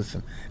and say, hey,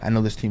 listen, I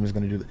know this team is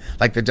going to do that.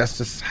 Like, that's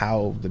just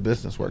how the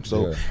business works.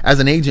 So as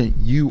an agent,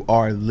 you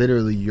are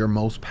literally your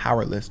most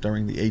powerless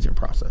during the agent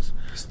process.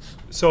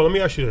 So let me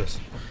ask you this.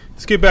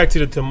 Let's get back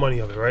to the money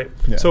of it, right?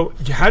 Yeah. So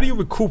how do you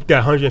recoup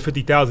that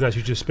 $150,000 that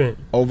you just spent?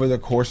 Over the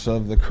course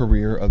of the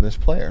career of this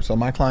player. So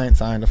my client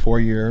signed a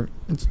 4-year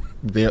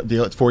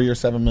deal. It's 4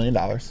 years, $7 million.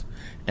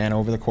 And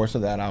over the course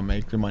of that, I'll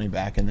make your money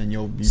back, and then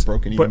you'll be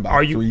broken even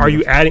by 3 years. Are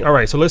you adding? All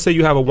right. So let's say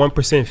you have a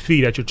 1%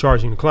 fee that you're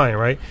charging the client,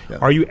 right? Yeah.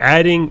 Are you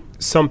adding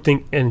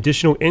something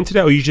additional into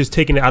that, or are you just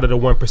taking it out of the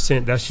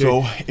 1%? That's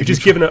you're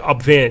just giving an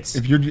advance.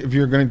 If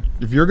you're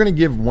gonna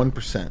give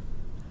 1%.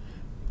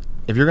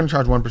 If you're going to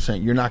charge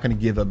 1%, you're not going to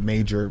give a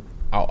major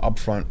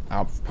upfront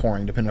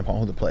outpouring depending upon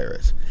who the player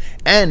is.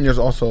 And there's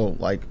also,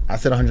 like I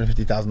said,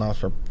 $150,000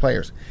 for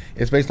players.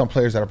 It's based on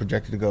players that are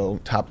projected to go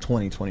top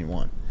 20,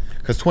 21.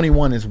 because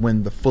 21 is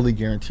when the fully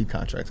guaranteed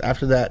contracts.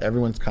 After that,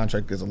 everyone's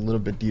contract is a little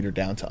bit deeper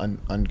down to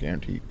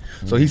unguaranteed.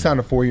 So he signed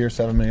a 4-year,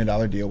 $7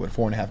 million deal with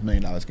 $4.5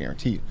 million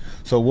guaranteed.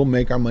 So we'll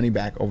make our money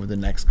back over the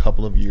next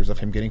couple of years of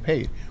him getting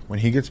paid. When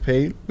he gets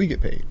paid, we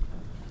get paid.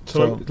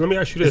 So let me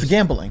ask you this. It's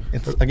gambling.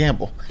 It's a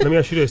gamble. Let me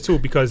ask you this too,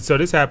 because so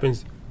this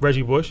happens.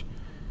 Reggie Bush.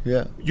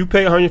 Yeah. You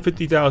pay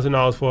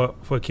 $150,000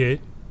 for a kid.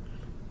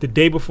 The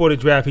day before the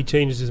draft, he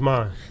changes his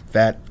mind.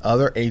 That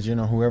other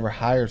agent or whoever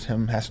hires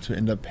him has to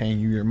end up paying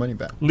you your money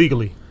back.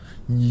 Legally.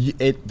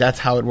 That's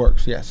how it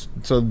works, yes.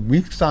 So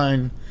we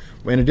sign,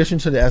 in addition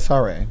to the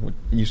SRA,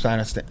 you sign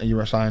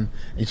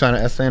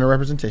an standard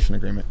representation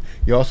agreement.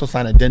 You also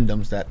sign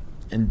addendums that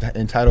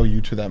entitle you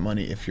to that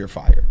money if you're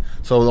fired.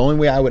 So the only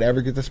way I would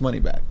ever get this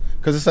money back,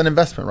 because it's an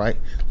investment, right?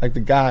 Like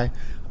the guy,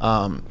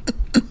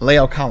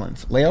 La'el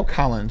Collins. La'el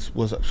Collins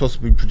was supposed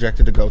to be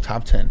projected to go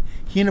top 10.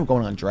 He ended up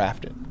going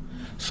undrafted.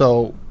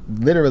 So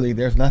literally,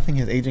 there's nothing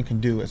his agent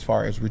can do as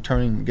far as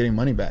getting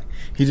money back.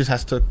 He just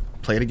has to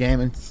play the game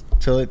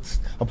until it's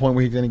a point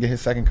where he's going to get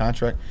his second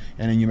contract,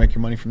 and then you make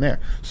your money from there.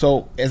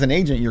 So as an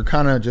agent, you're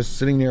kind of just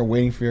sitting there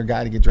waiting for your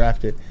guy to get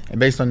drafted, and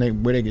based on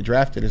where they get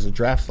drafted is a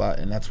draft slot,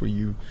 and that's where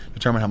you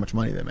determine how much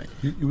money they make.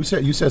 You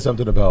said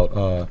something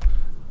about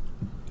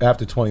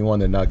after 21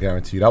 they're not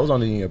guaranteed. I was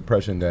under the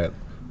impression that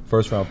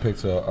first-round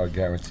picks are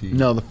guaranteed.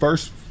 No, the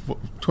first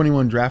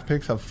 21 draft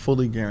picks have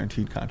fully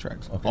guaranteed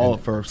contracts, all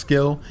for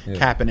skill,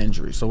 cap, and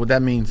injury. So what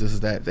that means is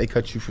that if they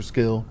cut you for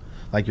skill,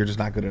 like you're just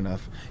not good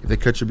enough. If they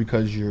cut you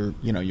because you're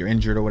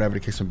injured or whatever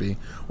the case may be,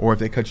 or if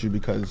they cut you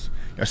because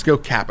your skill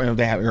cap,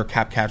 you're a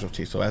cap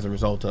casualty. So as a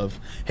result of,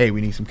 hey, we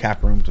need some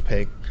cap room to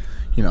pay,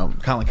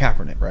 Colin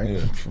Kaepernick, right? Yeah.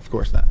 Of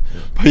course not.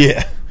 Yeah. But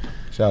yeah,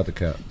 shout out to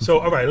Cap. So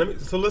all right,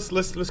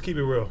 let's keep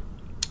it real.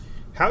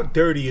 How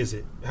dirty is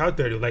it? How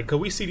dirty? Like, cause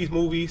we see these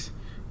movies,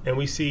 and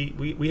we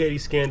hear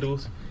these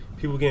scandals,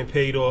 people getting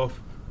paid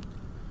off.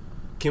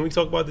 Can we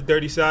talk about the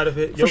dirty side of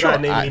it? You don't gotta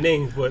name any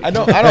names, but I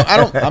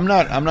don't.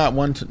 I'm not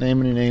one to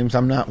name any names.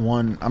 I'm not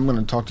one. I'm going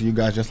to talk to you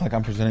guys just like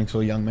I'm presenting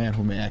to a young man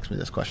who may ask me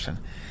this question.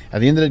 At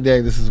the end of the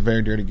day, this is a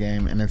very dirty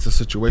game, and it's a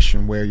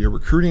situation where you're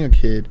recruiting a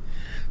kid,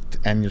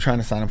 and you're trying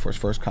to sign him for his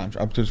first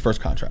contract, up to his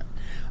first contract.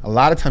 A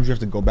lot of times you have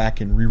to go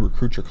back and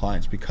re-recruit your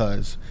clients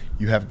because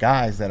you have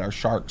guys that are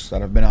sharks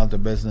that have been out of the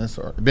business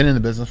or been in the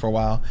business for a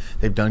while.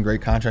 They've done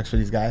great contracts for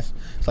these guys.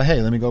 It's like,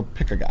 hey, let me go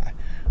pick a guy.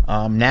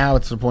 Now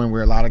it's to the point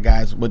where a lot of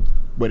guys,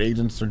 what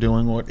agents are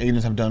doing, what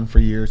agents have done for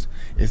years,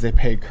 is they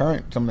pay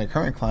some of their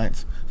current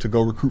clients to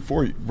go recruit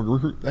for you.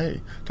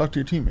 Hey, talk to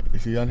your teammate.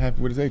 Is he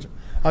unhappy with his agent?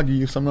 I'll give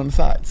you something on the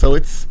side. So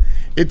it's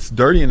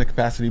dirty in the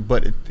capacity,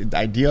 but the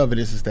idea of it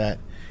is that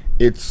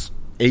it's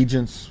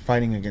agents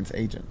fighting against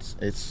agents.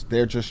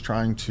 They're just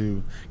trying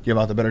to give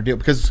out the better deal,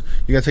 because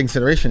you got to take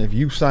consideration, if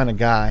you sign a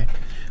guy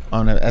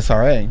on an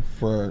SRA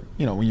for,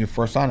 when you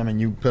first sign him and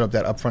you put up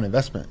that upfront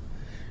investment,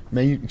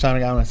 maybe you sign a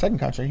guy on a second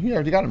contract, he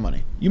already got him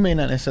money. You may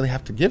not necessarily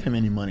have to give him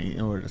any money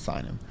in order to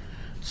sign him.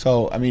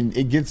 So, I mean,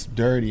 it gets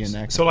dirty in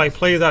that. So, like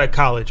players out of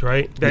college,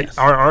 right, that yes.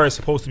 aren't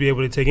supposed to be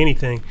able to take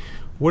anything,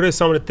 what are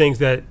some of the things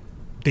that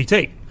they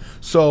take?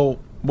 So,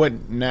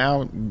 what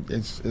now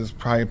is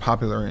probably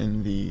popular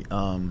in the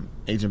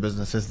agent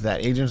business is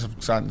that agents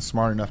have gotten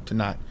smart enough to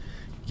not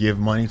give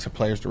money to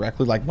players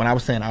directly. Like when I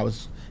was saying I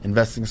was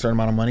investing a certain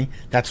amount of money,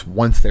 that's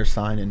once they're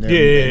signed and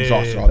they're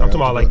exhausted all their I'm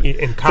talking about like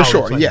in college. For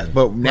sure, like yeah.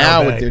 But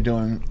now what they're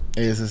doing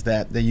is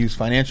that they use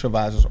financial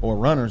advisors or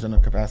runners in a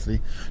capacity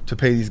to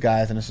pay these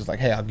guys, and it's just like,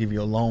 hey, I'll give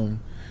you a loan,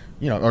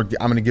 or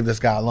I'm going to give this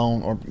guy a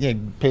loan, or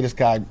pay this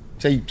guy.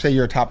 Say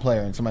you're a top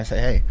player, and somebody say,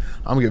 hey,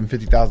 I'm going to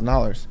give him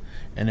 $50,000,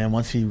 and then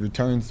once he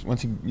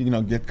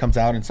comes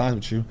out and signs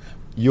with you,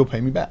 you'll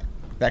pay me back.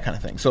 That kind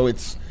of thing. So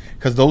it's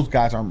because those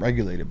guys aren't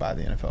regulated by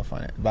the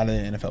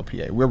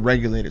NFLPA. We're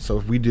regulated, so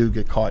if we do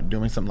get caught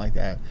doing something like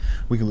that,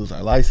 we can lose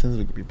our license.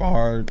 We could be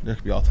barred. There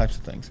could be all types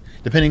of things.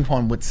 Depending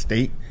upon what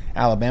state,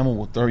 Alabama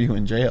will throw you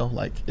in jail.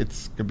 Like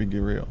could be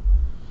real.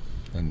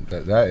 And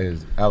that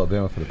is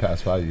Alabama for the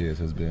past 5 years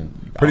has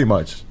been pretty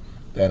much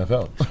the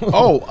NFL.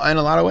 Oh, in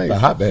a lot of ways, the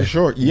hotbed. For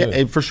sure.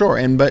 Yeah, for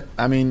sure. But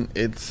I mean,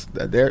 it's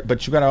there.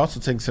 But you got to also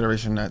take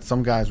consideration that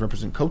some guys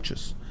represent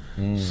coaches.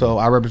 So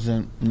I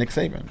represent Nick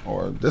Saban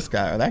or this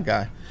guy or that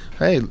guy.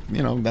 Hey,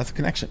 that's a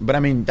connection. But I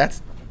mean,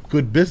 that's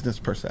good business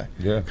per se.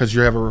 Yeah. Because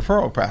you have a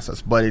referral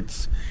process. But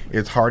it's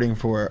harder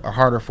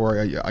for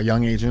a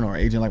young agent or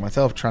agent like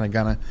myself trying to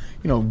kind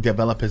of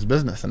develop his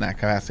business in that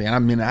capacity. And I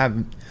mean, I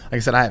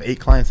have 8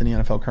 clients in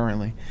the NFL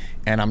currently,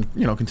 and I'm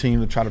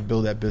continuing to try to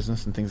build that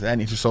business and things of that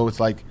nature. So it's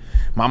like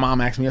my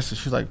mom asked me yesterday.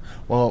 She's like,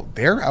 "Well,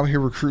 they're out here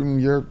recruiting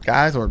your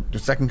guys or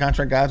your second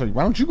contract guys, or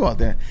why don't you go out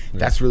there?" Yeah.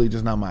 That's really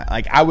just not my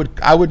I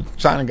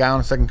would sign a guy on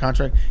a second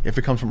contract if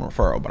it comes from a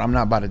referral, but I'm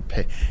not about to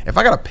pay. If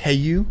I gotta pay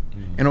you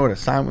in order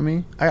to sign with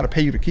me, I gotta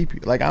pay you to keep you.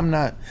 Like I'm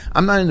not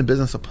in the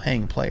business of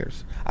paying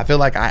players. I feel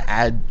like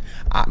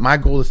my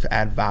goal is to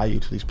add value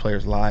to these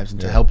players' lives and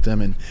to help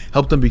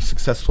them be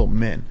successful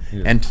men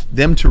and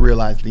them to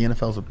realize the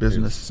NFL is a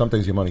business. Some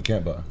things your money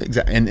can't buy.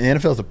 Exactly, and the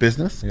NFL is a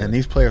business, and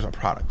these players are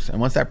products.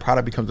 And once that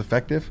product becomes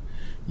effective,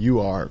 you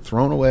are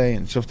thrown away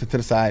and shifted to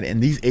the side.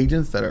 And these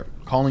agents that are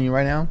calling you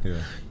right now,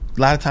 a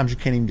lot of times you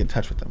can't even get in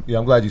touch with them. Yeah,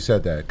 I'm glad you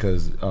said that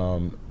because the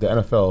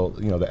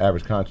NFL,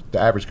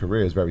 the average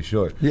career is very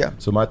short. Yeah.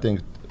 So my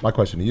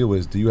question to you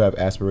is, do you have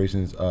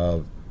aspirations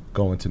of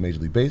going to Major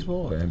League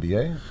Baseball or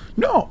NBA?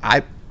 No,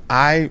 I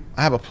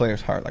have a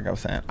player's heart, like I was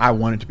saying. I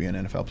wanted to be an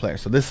NFL player.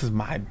 So this is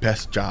my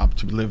best job,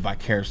 to live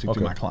vicariously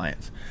through my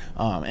clients.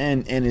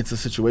 And it's a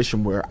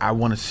situation where I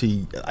want to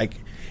see, like,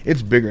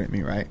 it's bigger than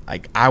me, right?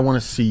 Like, I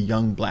want to see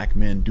young black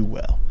men do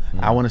well.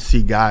 I want to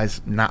see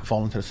guys not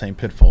fall into the same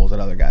pitfalls that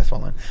other guys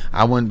fall in.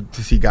 I want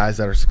to see guys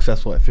that are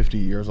successful at 50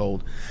 years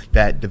old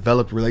that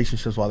developed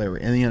relationships while they were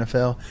in the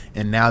NFL,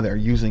 and now they're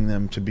using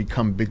them to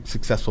become big,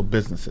 successful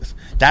businesses.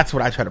 That's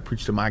what I try to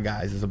preach to my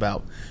guys is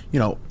about,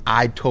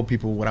 I told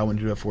people what I want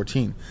to do at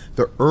 14.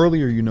 The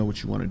earlier you know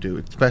what you want to do,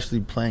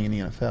 especially playing in the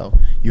NFL,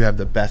 you have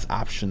the best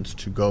options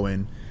to go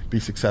and be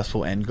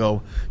successful and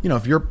go,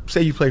 if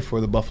say you play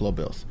for the Buffalo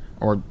Bills,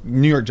 or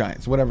New York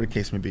Giants, whatever the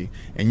case may be,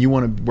 and you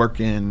want to work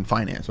in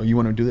finance or you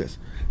want to do this,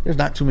 there's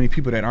not too many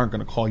people that aren't going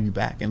to call you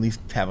back and at least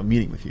have a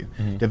meeting with you.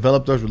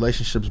 Develop those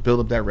relationships,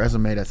 build up that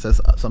resume that says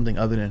something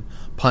other than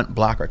punt,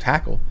 block, or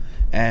tackle,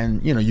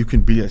 and you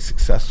can be a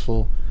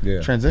successful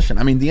transition.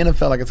 I mean, the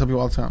NFL, like I tell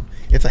people all the time,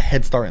 it's a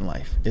head start in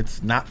life.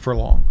 It's not for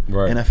long.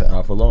 Right. NFL.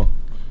 Not for long.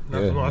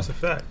 Not for long. That's a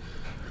fact.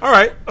 All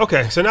right.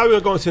 Okay. So now we're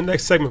going to go into the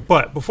next segment.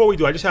 But before we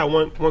do, I just have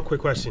one quick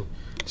question.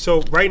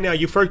 So right now,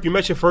 you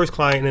met your first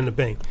client in the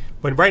bank,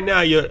 but right now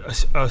you're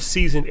a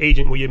seasoned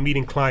agent where you're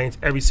meeting clients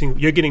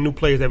you're getting new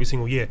players every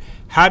single year.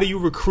 How do you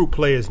recruit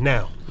players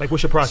now? Like,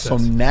 what's your process? So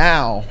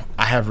now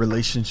I have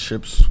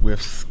relationships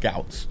with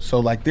scouts. So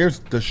like, there's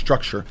the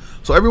structure.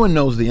 So everyone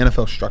knows the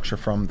NFL structure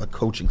from the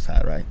coaching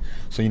side, right?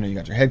 So you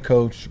got your head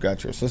coach, you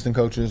got your assistant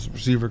coaches,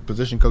 receiver,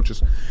 position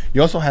coaches.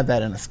 You also have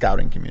that in a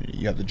scouting community.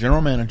 You have the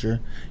general manager,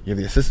 you have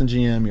the assistant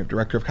GM, you have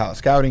director of college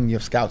scouting, you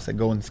have scouts that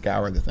go and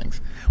scour the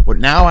things. What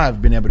now I've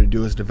been able to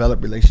do is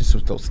develop relationships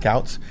with those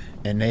scouts,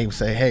 and they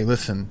say, hey,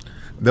 listen,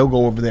 they'll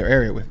go over their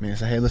area with me and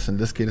say, hey, listen,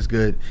 this kid is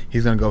good.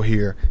 He's going to go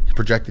here. He's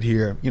projected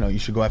here. You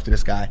should go after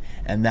this guy.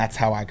 And that's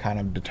how I kind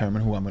of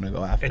determine who I'm going to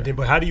go after. And then,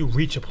 but how do you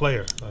reach a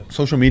player?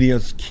 Social media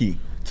is key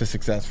to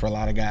success for a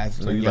lot of guys.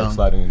 So you like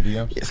sliding in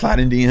DMs? Yeah, slide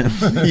in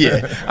DMs.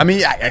 Yeah. I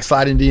mean, I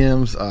slide in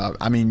DMs.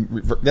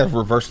 There's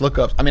reverse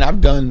lookups. I mean, I've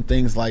done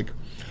things like,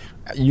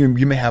 you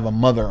may have a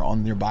mother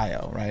on your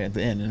bio right at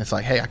the end, and it's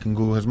like, hey, I can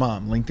Google his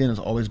mom. LinkedIn is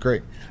always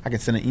great. I can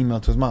send an email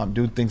to his mom,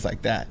 do things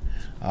like that.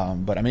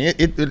 But I mean,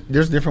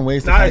 there's different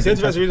ways. It's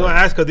interesting. Reason why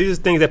I ask, because these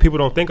are things that people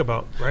don't think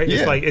about, right? Yeah.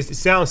 It's like it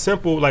sounds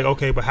simple, like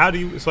okay, but how do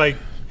you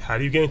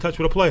get in touch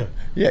with a player?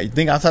 Yeah, you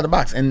think outside the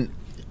box, and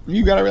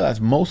you got to realize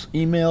most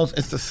emails,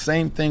 it's the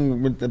same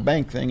thing with the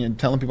bank thing and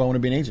telling people I want to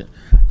be an agent.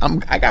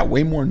 I got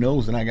way more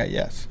no's than I got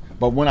yes.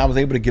 But when I was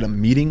able to get a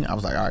meeting, I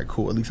was like, all right,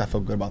 cool. At least I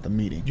felt good about the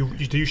meeting.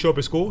 Do you show up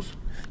at schools?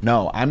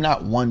 No, I'm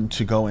not one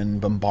to go and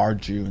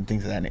bombard you and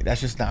things of that nature.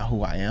 That's just not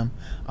who I am.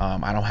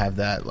 I don't have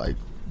that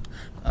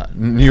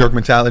New York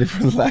mentality,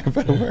 for the lack of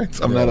better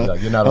words. You're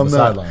not on the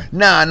sideline.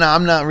 Nah,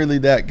 I'm not really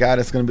that guy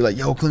that's going to be like,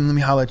 yo, Clinton, let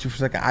me holler at you for a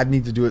second. I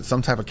need to do it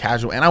some type of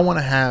casual. And I want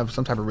to have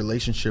some type of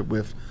relationship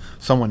with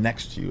someone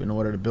next to you in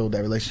order to build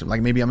that relationship.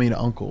 Like maybe I meet an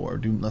uncle or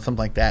do something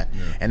like that.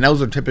 Yeah. And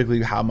those are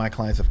typically how my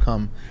clients have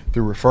come,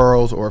 through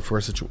referrals or for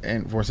a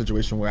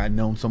situation where I've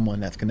known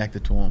someone that's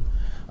connected to them.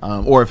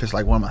 Or if it's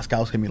like one of my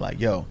scouts hit me like,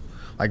 yo,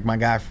 like my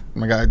guy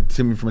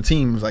sent me from a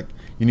team was like,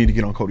 you need to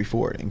get on Cody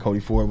Ford. And Cody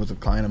Ford was a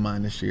client of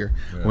mine this year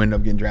who ended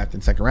up getting drafted in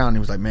the second round. And he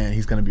was like, man,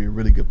 he's going to be a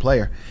really good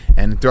player.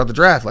 And throughout the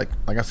draft, like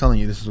I was telling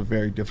you, this is a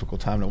very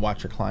difficult time to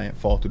watch your client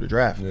fall through the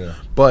draft. Yeah.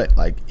 But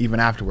like even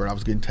afterward, I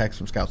was getting texts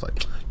from scouts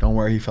like, don't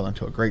worry, he fell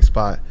into a great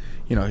spot.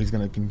 He's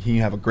going to continue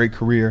to have a great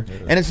career,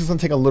 and it's just going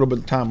to take a little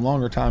bit of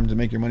longer time to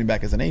make your money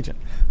back as an agent.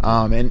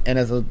 And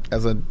as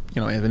an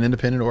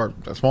independent or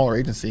a smaller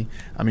agency,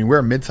 I mean, we're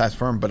a mid-sized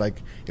firm, but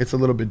like it's a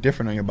little bit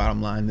different on your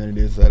bottom line than it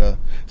is at a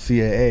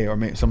CAA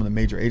or some of the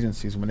major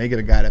agencies. When they get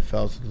a guy that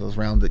fell to those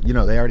rounds, that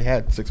they already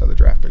had 6 other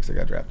draft picks that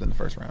got drafted in the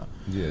first round.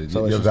 Yeah,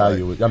 so your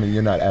value.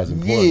 You're not as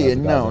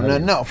important. Yeah,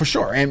 no, for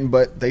sure.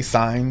 But they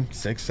sign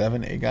 6,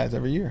 7, 8 guys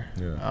every year.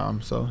 Yeah.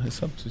 So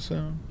it's up to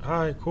some. All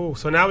right, cool.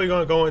 So now we're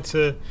going to go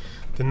into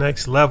the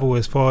next level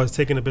as far as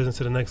taking the business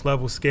to the next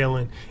level,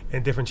 scaling,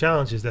 and different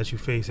challenges that you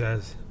face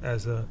as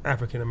an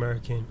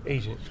African-American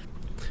agent.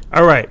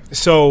 All right,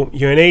 so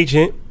you're an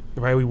agent,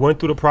 right? We went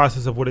through the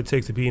process of what it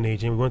takes to be an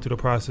agent. We went through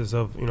the process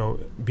of,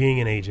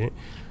 being an agent,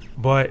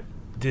 but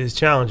there's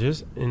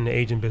challenges in the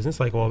agent business,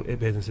 like all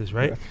businesses,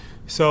 right? Yeah.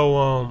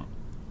 So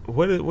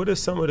what are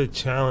some of the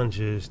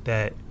challenges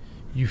that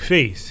you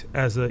face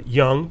as a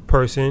young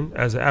person,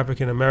 as an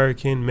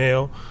African-American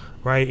male,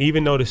 right?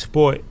 Even though the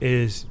sport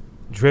is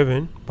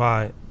driven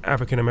by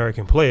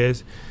African-American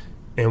players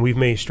and we've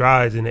made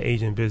strides in the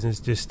agent business,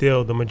 there's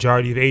still the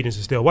majority of agents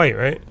are still white,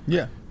 right?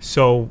 Yeah.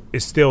 So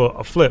it's still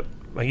a flip,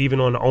 like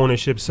even on the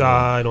ownership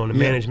side, on the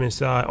management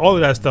side, all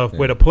of that stuff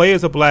where the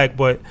players are black,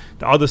 but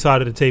the other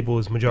side of the table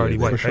is majority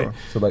white, for sure. right?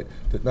 So like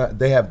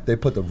they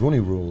put the Rooney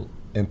Rule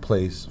in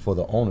place for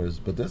the owners,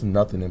 but there's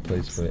nothing in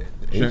place for the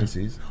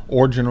agencies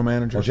or general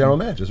managers. Or general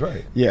managers,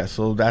 right? Yeah,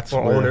 so that's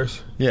or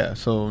owners. Yeah,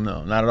 so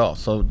no, not at all.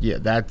 So yeah,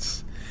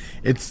 that's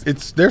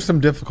it's there's some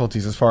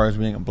difficulties as far as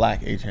being a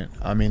black agent.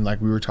 I mean,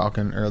 like we were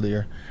talking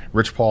earlier,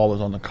 Rich Paul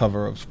was on the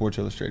cover of Sports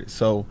Illustrated.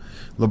 So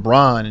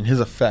LeBron and his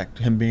effect,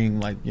 him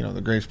being like, you know,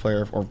 the greatest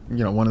player or,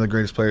 you know, one of the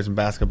greatest players in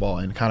basketball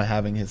and kind of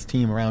having his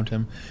team around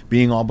him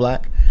being all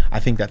black,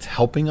 I think that's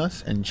helping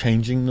us and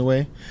changing the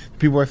way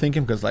people are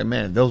thinking, because like,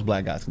 man, if those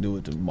black guys can do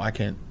it, why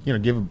can't, you know,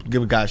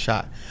 give a guy a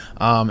shot?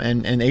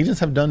 And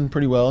agents have done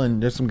pretty well,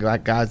 and there's some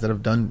black guys that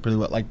have done pretty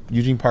well. Like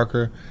Eugene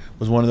Parker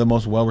was one of the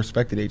most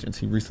well-respected agents.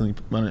 He recently,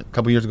 a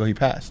couple years ago, he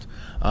passed.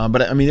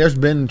 But I mean, there's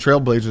been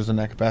trailblazers in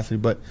that capacity,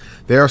 but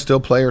there are still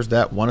players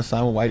that want to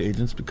sign with white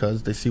agents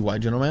because they see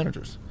white general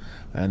managers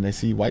and they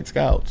see white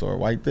scouts or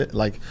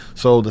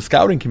so the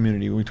scouting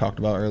community we talked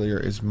about earlier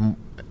is,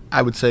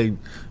 I would say,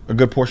 a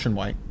good portion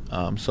white.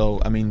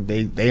 So I mean,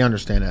 they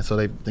understand that, so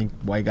they think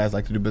white guys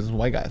like to do business with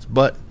white guys.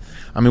 But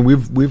I mean,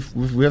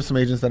 we have some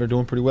agents that are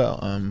doing pretty well.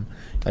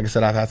 Like I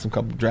said, I've had some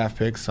couple draft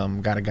picks.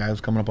 Got a guy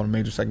who's coming up on a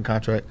major second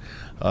contract,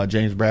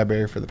 James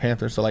Bradbury for the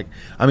Panthers. So like,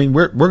 I mean,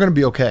 we're going to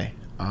be okay.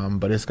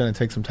 But it's going to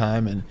take some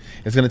time, and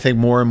it's going to take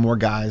more and more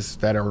guys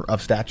that are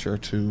of stature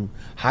to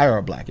hire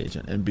a black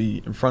agent and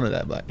be in front of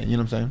that black. You know what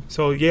I'm saying?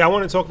 So, yeah, I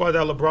want to talk about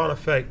that LeBron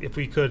effect, if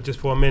we could, just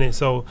for a minute.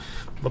 So,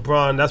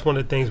 LeBron, that's one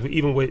of the things,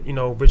 even with, you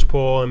know, Rich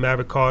Paul and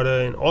Maverick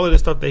Carter and all of the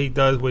stuff that he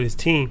does with his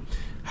team,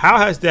 how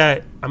has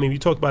that, I mean, you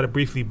talked about it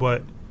briefly,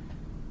 but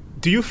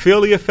do you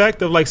feel the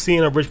effect of, like,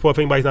 seeing a Rich Paul? If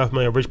anybody's not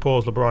familiar, Rich Paul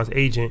is LeBron's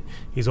agent.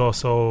 He's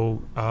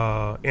also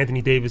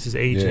Anthony Davis's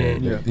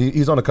agent. Yeah.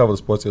 He's on the cover of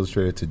Sports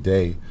Illustrated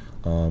today.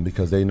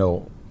 Because they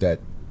know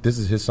that this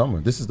is his summer.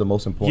 This is the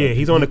most important. Yeah,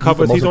 he's on the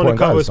cover. He's on the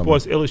cover of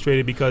Sports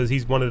Illustrated because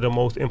he's one of the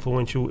most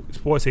influential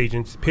sports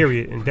agents,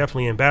 period, and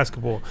definitely in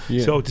basketball.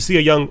 Yeah. So to see a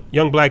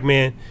young black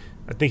man,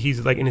 I think he's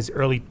like in his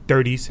early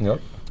 30s.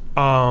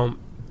 Yep.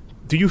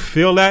 Do you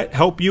feel that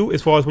help you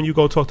as far as when you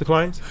go talk to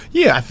clients?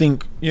 Yeah, I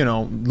think, you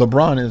know,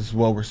 LeBron is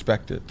well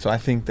respected. So I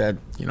think that,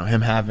 you know, him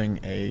having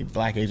a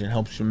black agent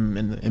helps him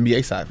in the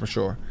NBA side for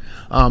sure.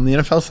 The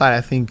NFL side,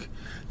 I think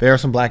there are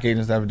some black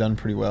agents that have done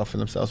pretty well for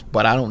themselves,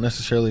 but I don't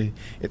necessarily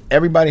 –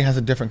 everybody has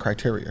a different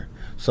criteria.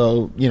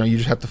 So, you know, you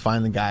just have to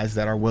find the guys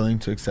that are willing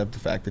to accept the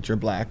fact that you're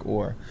black,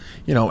 or,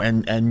 you know,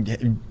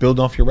 and build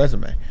off your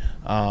resume.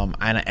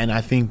 And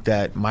I think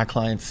that my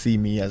clients see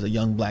me as a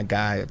young black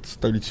guy that's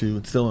 32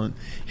 and still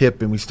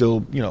hip, and we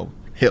still, you know,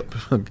 hip,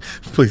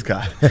 please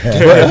God.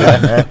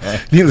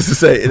 Needless to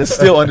say, it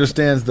still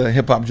understands the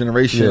hip hop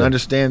generation. Yeah.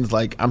 Understands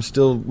like we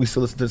still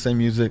listen to the same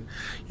music.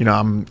 You know,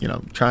 I'm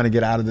trying to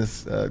get out of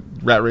this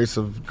rat race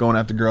of going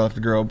after girl,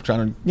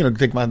 trying to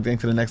take my thing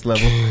to the next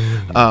level.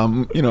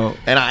 You know,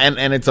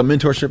 and it's a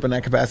mentorship in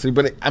that capacity.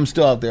 But I'm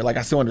still out there. Like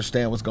I still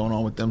understand what's going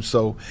on with them.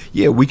 So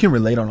yeah, we can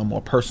relate on a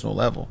more personal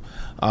level.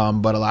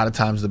 But a lot of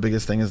times the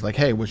biggest thing is like,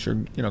 hey, what's your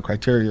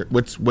criteria?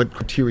 What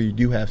criteria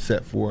do you have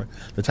set for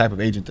the type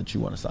of agent that you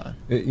want to sign?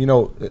 You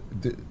know,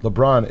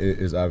 LeBron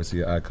is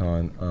obviously an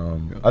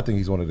icon. I think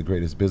he's one of the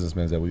greatest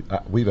businessmen that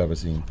we've ever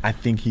seen. I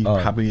think he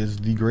probably is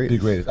the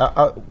greatest. The greatest.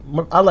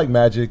 I like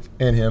Magic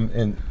and him.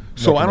 And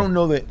so I don't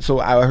know that. So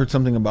I heard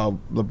something about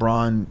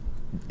LeBron.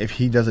 If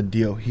he does a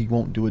deal, he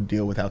won't do a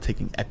deal without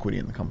taking equity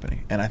in the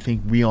company. And I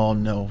think we all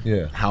know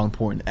how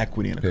important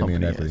equity in a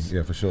company is.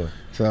 Yeah, for sure.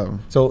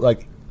 So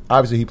like,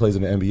 obviously he plays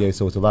in the NBA,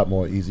 so it's a lot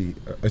more easy.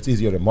 It's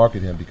easier to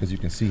market him because you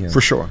can see him. For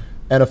sure.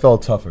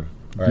 NFL tougher.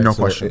 Right? No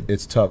question.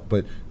 It's tough.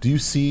 But do you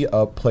see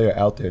a player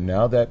out there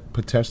now that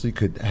potentially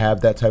could have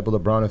that type of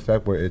LeBron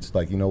effect where it's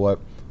like, you know what,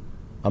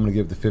 I'm going to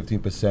give the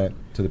 15%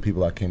 to the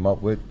people I came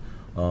up with?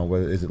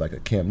 Whether is it like a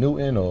Cam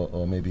Newton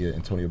or maybe an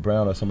Antonio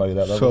Brown or somebody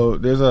that level? So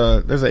there's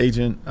an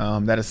agent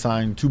that has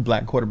signed 2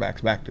 black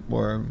quarterbacks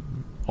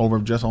over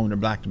the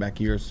back-to-back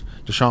years.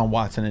 Deshaun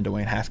Watson and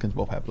Dwayne Haskins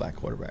both have black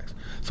quarterbacks.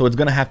 So it's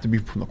going to have to be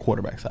from the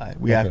quarterback side.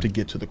 We have to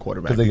get to the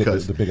quarterback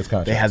because the biggest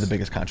contract. They have the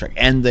biggest contract,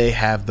 and they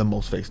have the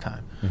most face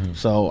time. Mm-hmm.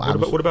 So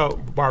what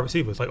about wide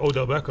receivers like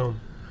Odell Beckham?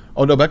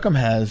 Odell Beckham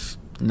has.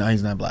 No,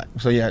 he's not black.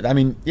 So yeah, I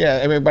mean, yeah,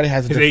 everybody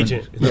has a his different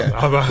agent. Yeah.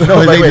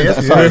 No, his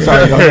agent.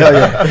 Sorry.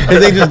 Yeah.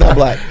 His agent's not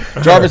black.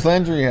 Jarvis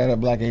Landry had a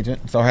black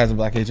agent, so has a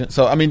black agent.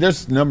 So I mean,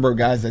 there's a number of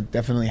guys that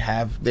definitely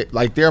have.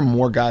 There are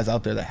more guys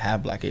out there that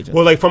have black agents.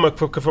 Well, like from a,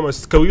 because we were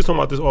talking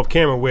about this off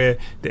camera, where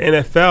the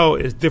NFL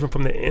is different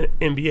from the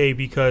NBA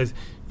because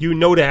you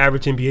know the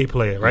average NBA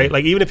player, right? Mm-hmm.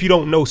 Like even if you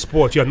don't know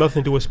sports, you have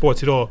nothing to do with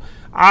sports at all.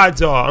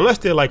 Odds are, unless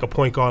they're like a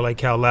point guard like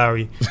Kyle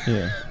Lowry,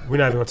 we're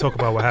not even gonna talk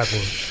about what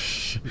happened.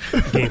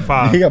 Game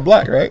 5. He got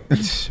black, right?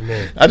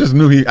 Man. I just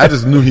knew he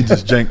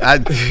just janked.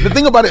 The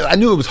thing about it, I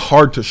knew it was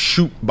hard to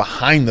shoot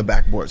behind the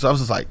backboard. So I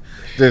was just like,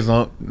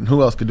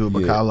 who else could do it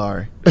but Kyle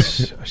Lowry?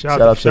 Shout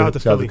out to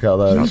Philly. Kyle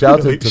Lowry. Shout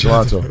out to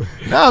Toronto.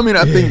 No, I mean,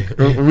 I think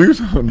we were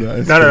talking about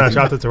No, shout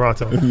out to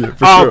Toronto. Yeah,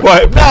 for sure.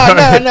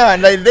 But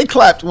no. They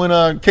clapped when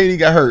KD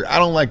got hurt. I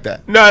don't like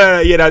that.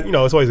 No. Yeah, that,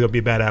 it's always gonna be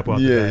a bad apple.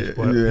 It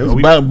was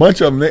a bunch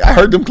of them. I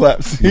heard them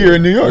claps here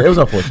in New York. It was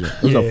unfortunate.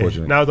 It was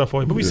unfortunate. Now it's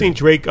unfortunate. But we've seen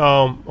Drake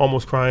almost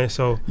almost crying.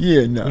 So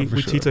Yeah, no, we for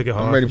sure. he took it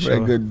hard. I'm ready for for that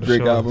sure, good for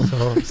Drake sure.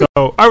 album. So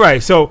all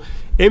right. So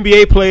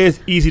NBA players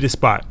easy to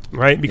spot,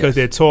 right? Because Yes.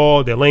 they're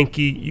tall, they're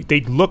lanky,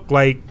 they look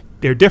like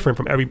they're different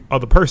from every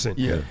other person.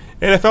 Yeah.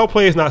 NFL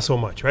players not so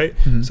much, right?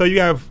 So you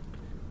have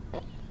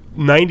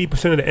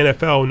 90% of the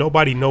NFL,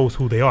 nobody knows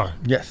who they are.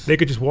 Yes. They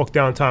could just walk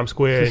down Times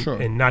Square For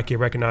sure. and not get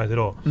recognized at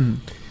all.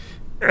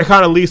 It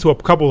kind of leads to a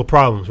couple of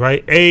problems,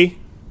 right? A,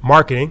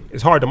 marketing.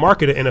 It's hard to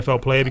market an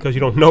NFL player because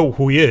you don't know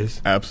who he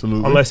is.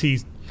 Absolutely. Unless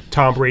he's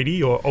Tom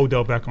Brady or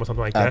Odell Beckham or something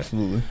like that.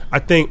 Absolutely. I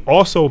think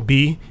also,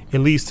 B, it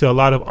leads to a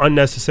lot of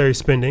unnecessary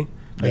spending.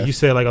 Like Yes. you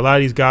said, like a lot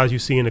of these guys you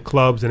see in the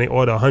clubs and they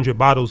order 100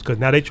 bottles because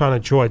now they're trying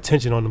to draw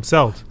attention on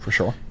themselves. For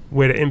sure.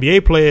 Where the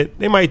NBA player,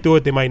 they might do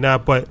it, they might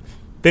not, but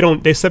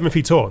they're 7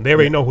 feet tall. They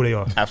already know who they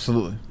are.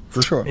 Absolutely.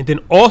 For sure. And then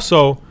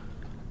also,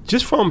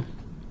 just from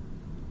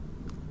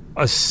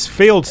a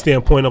field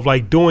standpoint of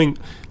like doing,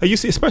 like you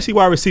see, especially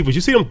wide receivers,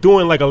 you see them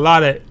doing like a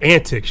lot of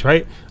antics,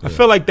 right? I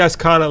feel like that's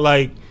kind of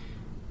like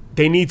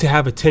they need to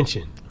have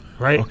attention,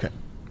 right? Okay.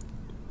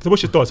 So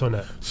what's your thoughts on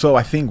that? So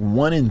I think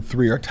 1 and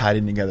 3 are tied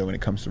in together when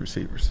it comes to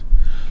receivers.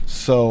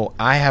 So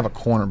I have a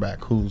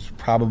cornerback who's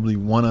probably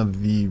one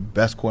of the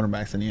best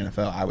cornerbacks in the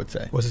NFL, I would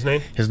say. What's his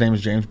name? His name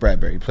is James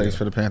Bradbury. He plays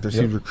for the Panthers.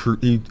 He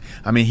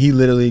he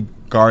literally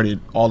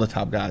guarded all the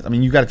top guys. I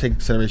mean, you got to take into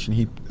consideration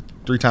he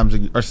 6 times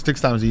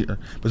a year,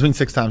 between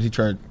 6 times he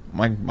tried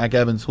Mike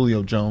Evans,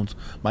 Julio Jones,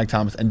 Mike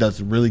Thomas, and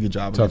does a really good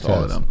job against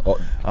all of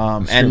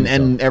them.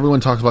 And everyone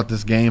talks about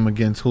this game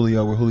against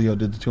Julio where Julio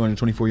did the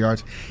 224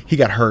 yards. He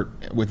got hurt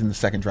within the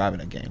second drive in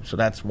that game, so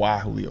that's why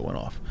Julio went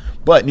off.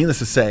 But needless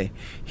to say,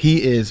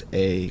 he is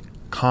a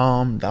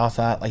calm,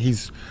 docile. Like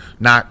he's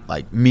not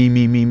like me.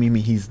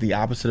 He's the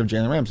opposite of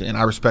Jalen Ramsey, and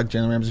I respect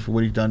Jalen Ramsey for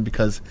what he's done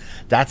because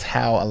that's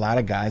how a lot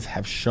of guys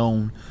have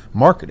shown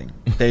marketing.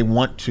 They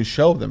want to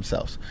show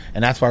themselves,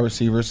 and that's why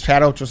receivers.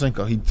 Chad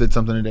Ochocinco, he did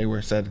something today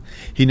where he said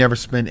he never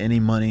spent any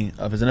money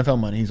of his NFL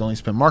money. He's only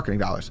spent marketing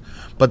dollars.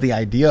 But the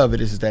idea of it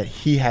is that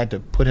he had to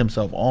put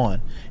himself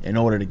on in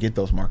order to get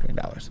those marketing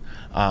dollars.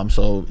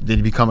 So did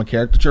he become a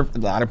caricature? A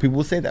lot of people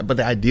will say that, but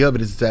the idea of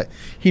it is that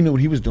he knew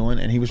what he was doing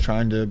and he was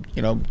trying to,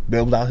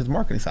 build out his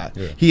marketing side.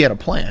 Yeah. He had a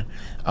plan.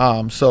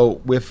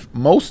 So with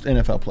most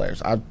NFL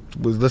players, I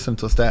was listening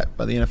to a stat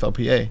by the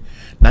NFLPA,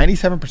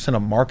 97%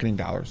 of marketing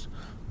dollars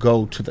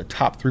go to the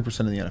top 3%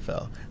 of the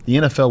NFL. The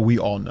NFL we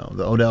all know,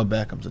 the Odell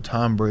Beckhams, the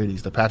Tom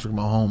Brady's, the Patrick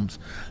Mahomes,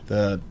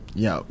 the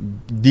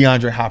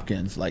DeAndre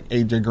Hopkins, like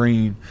AJ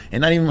Green,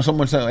 and not even so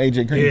much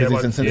AJ Green because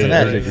he's in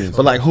Cincinnati,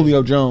 but like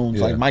Julio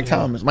Jones, like Mike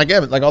Thomas, Mike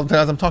Evans, like all the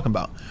guys I'm talking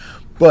about.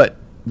 But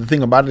the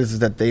thing about it is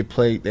that they're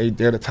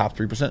the top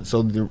 3%.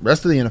 So the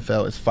rest of the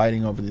NFL is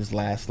fighting over these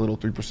last little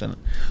 3%.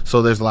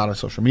 So there's a lot of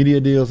social media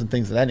deals and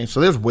things of that nature.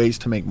 So there's ways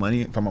to make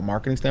money from a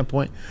marketing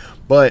standpoint,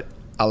 but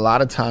a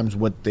lot of times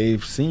what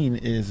they've seen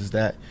is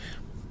that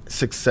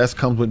success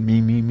comes with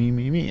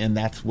me, and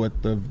that's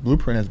what the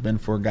blueprint has been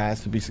for guys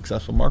to be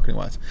successful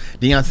marketing-wise.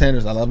 Deion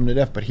Sanders, I love him to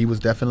death, but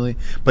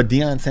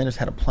Deion Sanders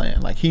had a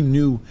plan. Like, he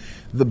knew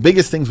the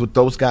biggest things with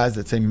those guys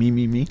that say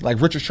me, like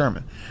Richard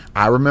Sherman.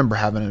 I remember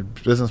having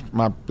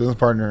my business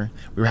partner,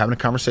 we were having a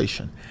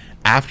conversation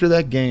after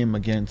that game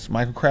against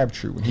Michael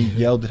Crabtree when he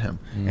yelled at him,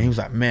 and he was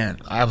like,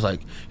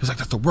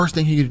 that's the worst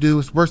thing he could do.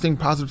 It's the worst thing,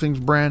 positive things,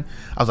 brand.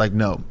 I was like,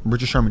 no,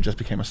 Richard Sherman just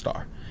became a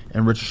star,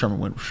 and Richard Sherman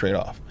went straight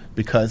off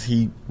because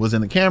he was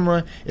in the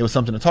camera. It was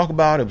something to talk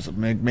about. It was a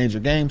major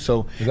game,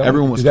 so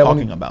everyone was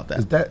talking about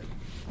that.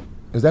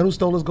 Is that who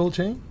stole his gold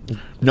chain?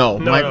 No,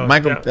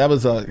 Michael. That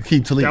was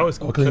Aqib Talib. That was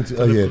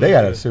they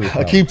got a serious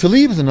problem. Aqib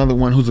Talib is another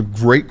one who's a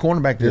great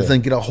cornerback that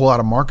doesn't get a whole lot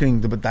of marketing,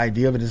 but the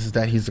idea of it is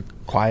that he's a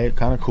quiet,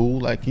 kind of cool,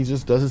 like he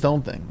just does his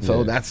own thing.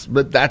 So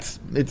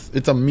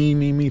it's a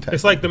me type.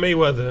 It's like the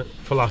Mayweather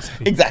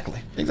philosophy.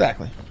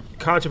 Exactly.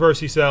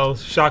 Controversy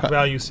sells, shock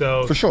value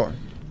sells. For sure.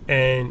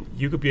 And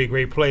you could be a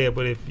great player,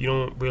 but if you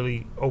don't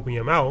really open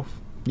your mouth,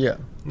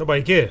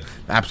 nobody cares.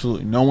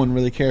 Absolutely. No one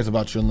really cares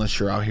about you unless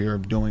you're out here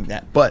doing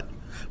that. But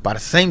by the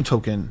same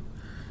token,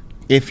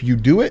 if you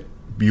do it,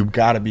 you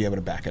got to be able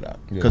to back it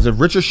up. Because if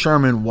Richard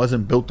Sherman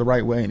wasn't built the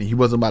right way and he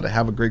wasn't about to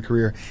have a great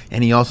career,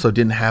 and he also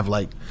didn't have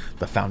like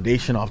the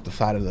foundation off the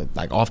side of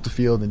off the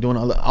field and doing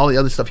all the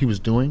other stuff he was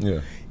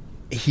doing,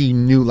 he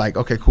knew like,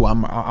 okay, cool,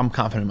 I'm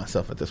confident in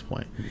myself at this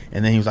point.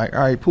 And then he was like,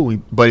 all right, cool.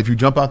 But if you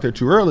jump out there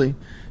too early,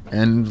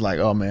 and it's like,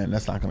 oh man,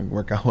 that's not going to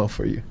work out well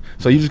for you.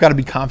 So you just got to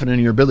be confident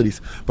in your abilities.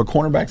 But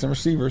cornerbacks and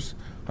receivers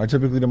are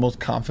typically the most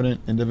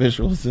confident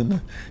individuals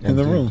in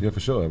the room. Yeah,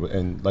 for sure.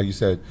 And like you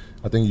said,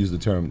 I think you used the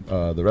term,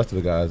 the rest of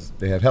the guys,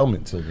 they have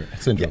helmet syndrome.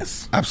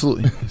 Yes,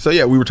 absolutely. So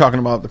yeah, we were talking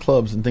about the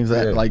clubs and things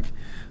like that. Like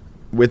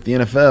with the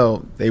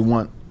NFL, they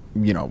want,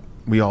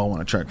 we all want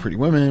to attract pretty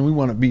women and we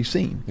want to be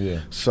seen. Yeah.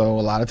 So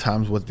a lot of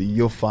times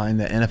you'll find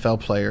that NFL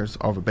players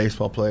over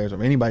baseball players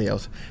or anybody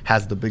else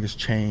has the biggest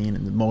chain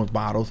and the most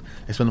bottles.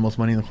 They spend the most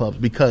money in the clubs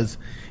because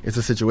it's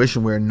a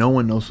situation where no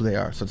one knows who they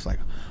are. So it's like,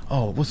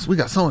 oh, we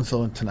got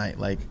so-and-so tonight.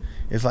 Like,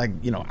 It's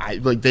like,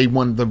 they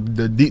want the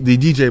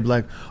DJ be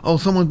like, oh,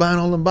 someone's buying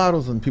all them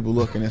bottles, and people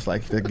look, and it's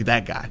like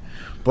that guy.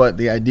 But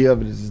the idea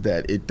of it is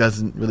that it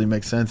doesn't really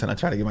make sense, and I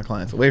try to get my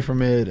clients away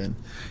from it, and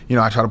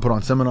I try to put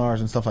on seminars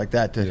and stuff like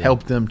that to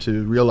help them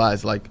to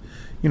realize, like,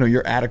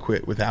 you're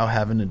adequate without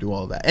having to do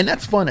all that, and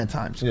that's fun at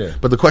times. Yeah.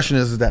 But the question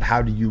is that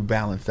how do you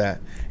balance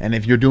that? And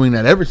if you're doing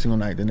that every single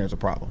night, then there's a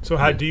problem. So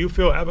how do you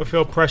ever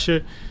feel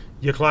pressure?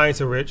 Your clients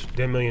are rich;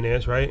 they're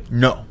millionaires, right?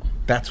 No,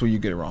 that's where you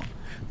get it wrong.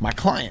 My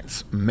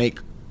clients make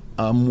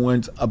about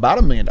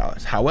 $1 million.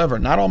 However,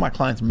 not all my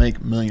clients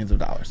make millions of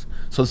dollars.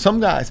 So some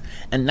guys,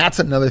 and that's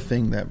another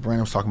thing that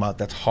Brandon was talking about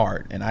that's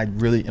hard, and I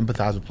really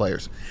empathize with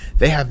players.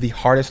 They have the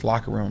hardest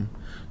locker room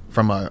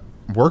from a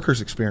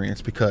worker's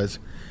experience because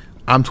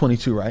I'm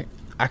 22, right?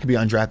 I could be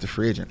an undrafted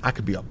free agent. I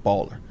could be a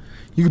baller.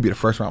 You could be the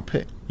first round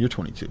pick. You're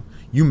 22.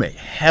 You make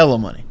hella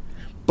money.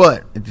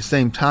 But at the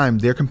same time,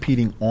 they're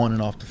competing on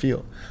and off the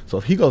field. So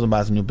if he goes and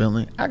buys a new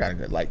building, I got to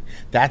go. Like,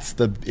 that's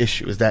the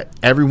issue, is that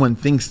everyone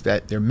thinks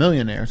that they're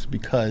millionaires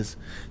because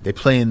they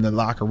play in the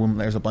locker room.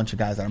 There's a bunch of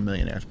guys that are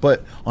millionaires.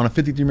 But on a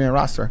 53-man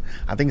roster,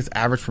 I think it's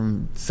average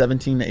from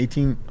 17 to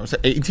 18, or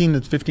 18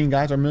 to 15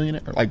 guys are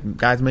millionaires, like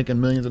guys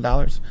making millions of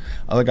dollars.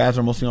 Other guys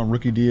are mostly on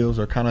rookie deals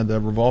or kind of the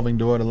revolving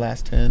door of the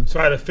last 10. So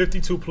out of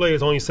 52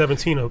 players, only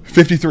 17 of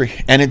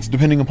 53, and it's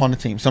depending upon the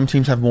team. Some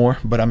teams have more,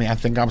 but I mean, I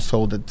think I was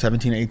told that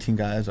 17 to 18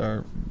 guys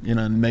are,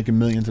 making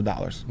millions of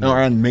dollars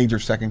or on major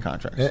second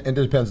contracts. And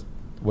it depends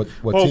what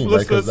team.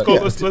 Let's right?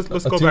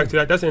 go back to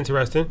that. That's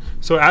interesting.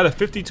 So out of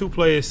 52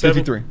 players,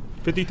 53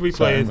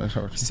 players,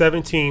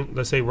 17,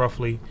 let's say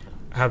roughly,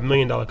 have $1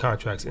 million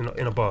contracts and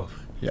above.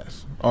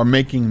 Yes, are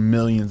making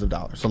millions of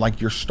dollars. So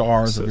like your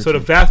stars. So the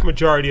vast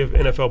majority of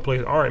NFL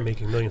players aren't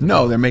making millions.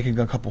 No, they're making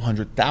a couple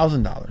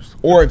 $100,000.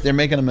 Or if they're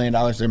making $1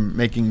 million, they're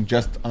making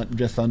just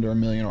under $1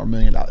 million or $1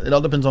 million. It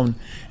all depends on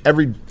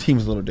every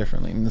team's a little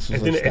differently. And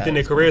then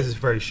their careers is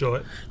very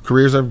short.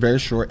 Careers are very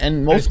short,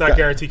 and it's not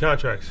guaranteed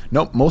contracts.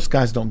 No, most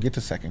guys don't get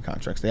to second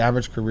contracts. The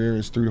average career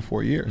is 3 to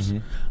 4 years,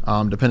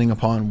 depending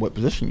upon what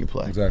position you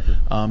play. Exactly.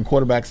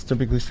 Quarterbacks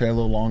typically stay a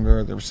little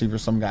longer. The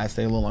receivers, some guys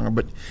stay a little longer,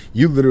 but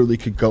you literally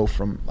could go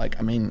from, like,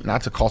 I mean,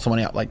 not to call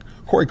somebody out, like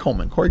Corey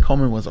Coleman. Corey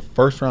Coleman was a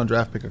first-round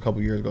draft pick a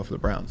couple years ago for the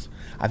Browns.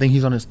 I think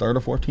he's on his third or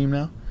fourth team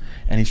now,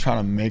 and he's trying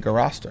to make a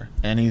roster.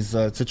 And he's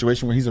a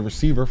situation where he's a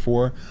receiver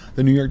for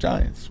the New York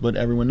Giants. But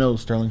everyone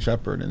knows Sterling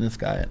Shepard and this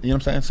guy. You know what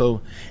I'm saying?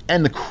 So,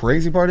 and the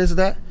crazy part is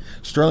that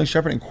Sterling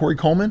Shepard and Corey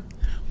Coleman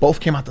both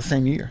came out the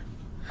same year.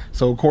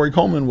 So Corey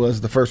Coleman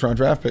was the first-round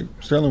draft pick.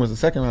 Sterling was the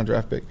second-round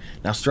draft pick.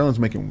 Now Sterling's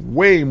making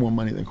way more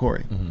money than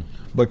Corey.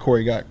 But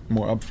Corey got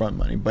more upfront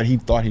money. But he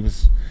thought he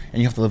was,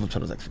 and you have to live up to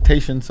those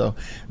expectations. So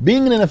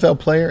being an NFL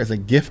player is a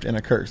gift and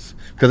a curse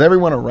because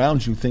everyone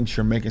around you thinks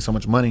you're making so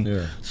much money.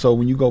 Yeah. So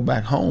when you go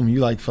back home, you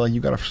feel like you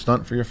got to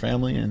stunt for your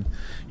family, and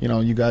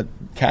you got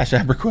Cash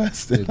App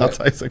requests. And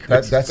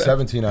that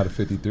 17 out of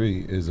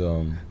 53 is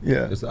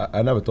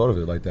I never thought of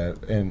it like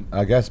that, and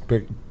I guess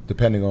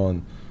depending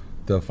on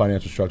the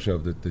financial structure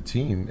of the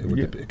team,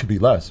 it could be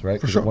less, right?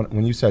 For sure.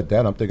 When you said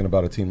that, I'm thinking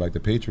about a team like the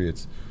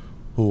Patriots,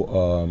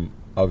 who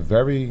are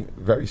very,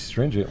 very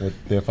stringent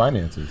with their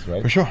finances,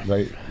 right? For sure.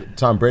 Right.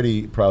 Tom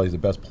Brady probably is the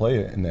best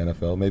player in the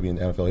NFL, maybe in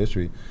NFL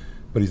history,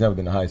 but he's never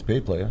been the highest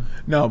paid player.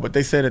 No, but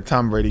they say that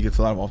Tom Brady gets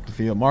a lot of off the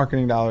field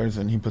marketing dollars,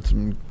 and he puts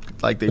them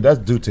but that's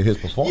due to his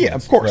performance. Yeah,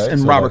 of course. Right?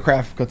 And so Robert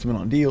Kraft puts him in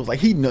on deals. Like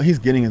he's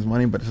getting his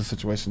money, but it's a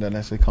situation that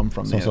necessarily come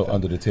from the NFL.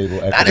 Under the table.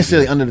 Not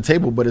necessarily under the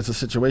table, but it's a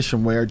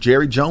situation where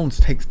Jerry Jones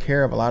takes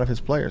care of a lot of his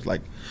players.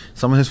 Like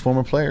some of his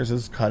former players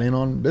has cut in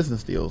on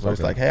business deals. Or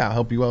it's like, hey, I'll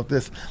help you out with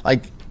this.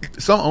 Like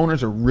some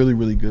owners are really,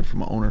 really good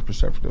from an owner's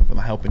perspective and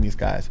helping these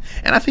guys.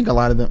 And I think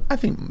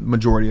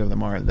majority of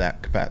them are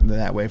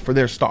that way for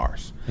their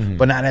stars.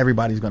 But not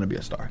everybody's going to be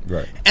a star.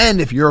 Right. And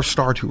if you're a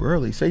star too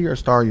early, say you're a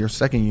star your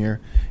second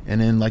year,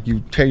 and then like you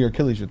tear your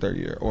Achilles your third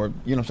year, or you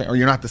know what I'm saying, or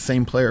you're not the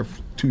same player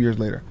 2 years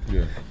later.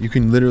 Yeah. You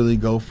can literally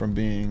go from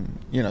being,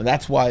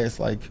 that's why it's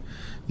like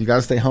you got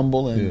to stay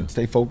humble and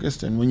stay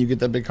focused. And when you get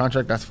that big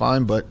contract, that's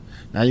fine. But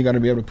now you got to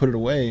be able to put it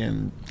away,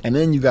 and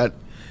then you got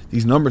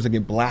these numbers that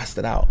get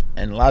blasted out,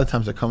 and a lot of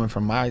times they're coming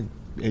from my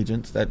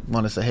agents that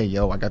want to say, hey,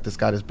 I got this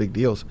guy this big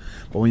deals.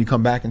 But when you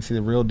come back and see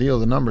the real deal,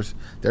 the numbers,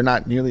 they're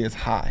not nearly as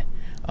high.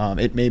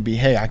 It may be,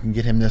 hey, I can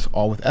get him this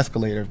all with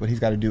escalators, but he's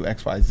got to do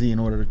X, Y, Z in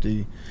order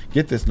to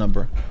get this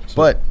number.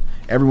 But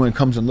everyone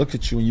comes and looks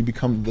at you, and you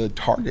become the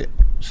target.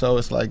 So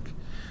it's like,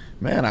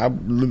 man, I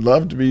would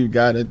love to be a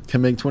guy that can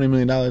make $20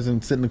 million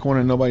and sit in the corner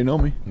and nobody know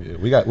me.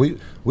 Yeah,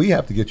 we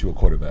have to get you a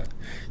quarterback.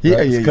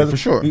 Right? Yeah, for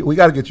sure. We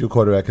got to get you a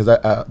quarterback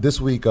because this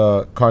week,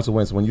 Carson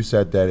Wentz, when you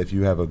said that if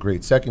you have a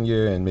great second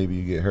year and maybe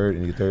you get hurt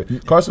and you get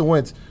third, Carson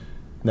Wentz,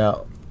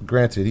 now,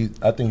 granted,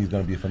 I think he's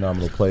going to be a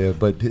phenomenal player,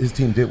 but his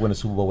team did win a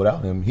Super Bowl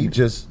without him. He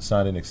just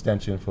signed an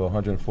extension for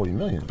 $140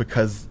 million.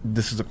 Because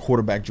this is a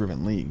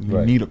quarterback-driven league. You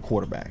need a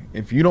quarterback.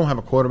 If you don't have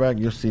a quarterback,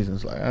 your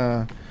season's like,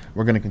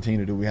 we're going to continue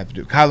to do what we have to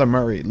do. Kyler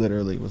Murray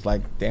literally was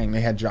like, dang,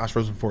 they had Josh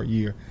Rosen for a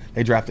year.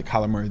 They drafted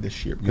Kyler Murray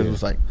this year because it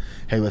was like,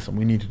 hey, listen,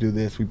 we need to do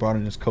this. We brought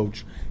in this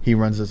coach. He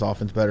runs this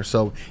offense better.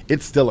 So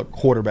it's still a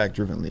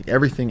quarterback-driven league.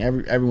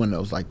 Everyone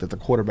knows like that the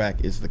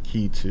quarterback is the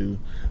key to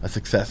a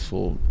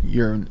successful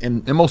year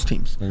in most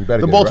teams.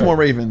 The Baltimore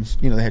Ravens,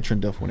 they had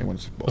Trent Dilfer when they won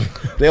the Super Bowl.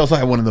 They also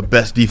had one of the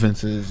best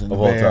defenses in the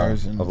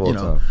Bears. And,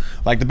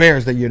 like the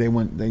Bears that year,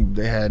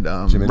 they had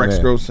Rex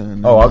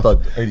Grossman. Oh, I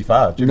thought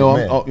 85.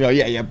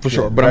 Yeah, for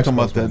sure. But I'm talking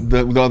about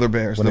the other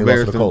Bears. When the they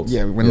Bears, lost to the Colts.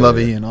 When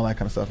Lovey and all that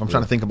kind of stuff. I'm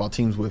trying to think about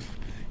teams with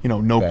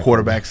no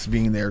quarterbacks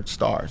being their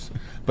stars.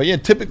 But yeah,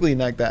 typically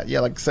like that. Yeah,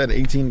 like I said,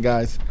 18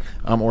 guys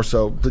or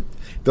so. But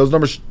those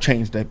numbers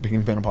change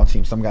depending upon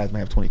teams. Some guys may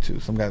have 22.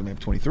 Some guys may have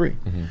 23.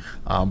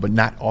 But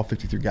not all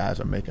 53 guys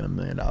are making $1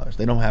 million.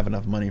 They don't have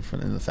enough money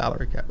in the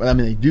salary cap. But I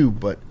mean, they do,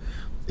 but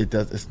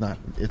it's not.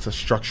 It's a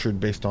structured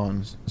based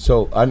on.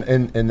 So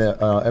in the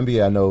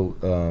NBA, I know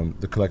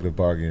the collective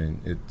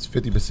bargaining. It's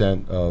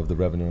 50% of the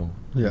revenue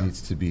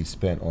needs to be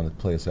spent on the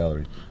player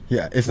salary.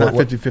 Yeah, it's not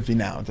 50-50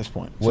 now at this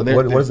point. So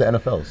what is the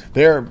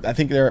NFL's? I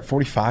think they're at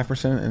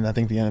 45%, and I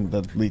think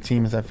the league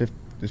team is at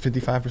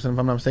 55%, if I'm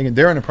not mistaken.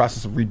 They're in the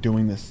process of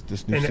redoing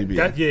this new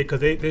CBA. Because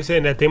they're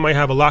saying that they might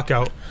have a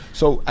lockout.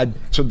 So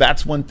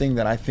that's one thing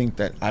that I think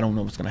that I don't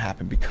know what's going to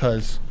happen,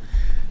 because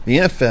the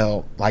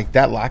NFL, like,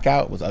 that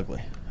lockout was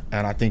ugly.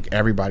 And I think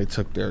everybody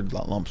took their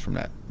lumps from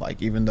that.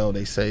 Like, even though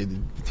they say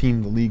the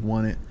league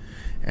won it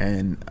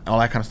and all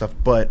that kind of stuff.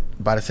 But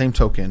by the same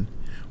token,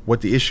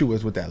 what the issue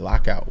was with that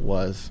lockout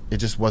was it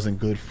just wasn't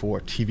good for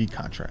TV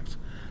contracts.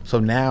 So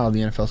now the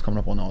NFL's coming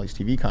up on all these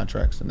TV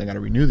contracts, and they got to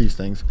renew these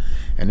things.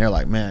 And they're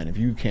like, man, if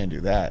you can't do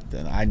that,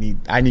 then I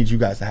need you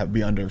guys to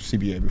be under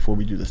CBA before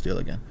we do this deal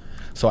again.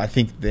 So I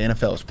think the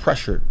NFL is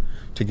pressured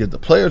to give the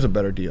players a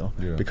better deal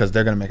because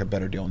they're going to make a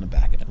better deal on the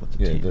back end with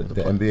the team.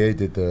 The NBA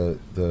did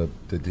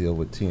the deal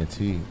with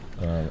TNT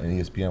and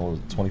ESPN. What was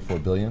it,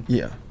 $24 billion?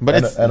 Yeah,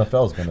 but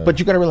NFL's going to. But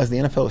you got to realize the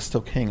NFL is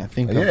still king. I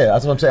think. Yeah,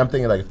 that's what I'm saying. I'm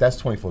thinking like if that's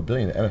 $24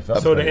 billion, the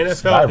NFL. So the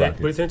NFL,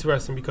 but it's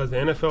interesting because the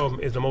NFL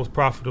is the most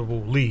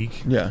profitable league.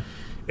 Yeah.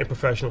 In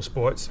professional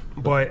sports,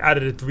 but out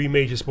of the 3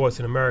 major sports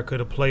in America,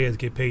 the players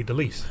get paid the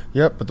least.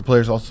 Yep, but the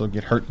players also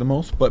get hurt the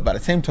most. But by the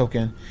same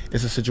token,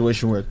 it's a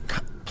situation where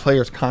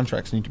players'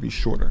 contracts need to be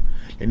shorter.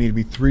 They need to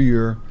be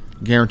 3-year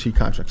guaranteed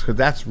contracts, because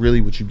that's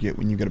really what you get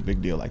when you get a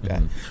big deal like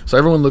that. So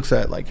everyone looks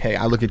at like, hey,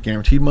 I look at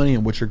guaranteed money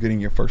and what you're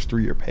getting your first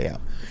 3-year payout,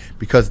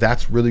 because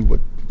that's really what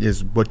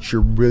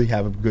you really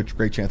have a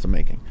great chance of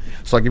making.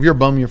 So like if you're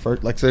bum your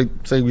first, like say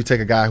we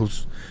take a guy who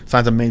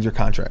signs a major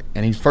contract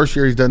and he's first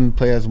year he doesn't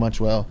play as much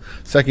well,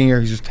 second year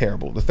he's just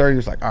terrible, the third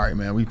year's like, all right,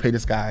 man, we pay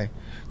this guy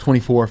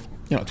 $25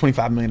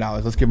 million,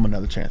 let's give him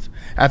another chance.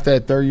 After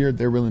that third year,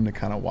 they're willing to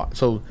kind of watch.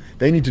 So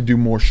they need to do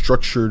more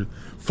structured,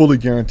 fully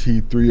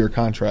guaranteed 3-year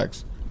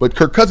contracts. But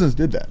Kirk Cousins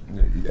did that.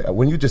 Yeah,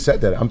 when you just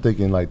said that, I'm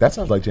thinking like that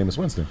sounds like Jameis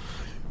Winston.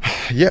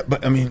 Yeah,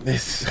 but I mean,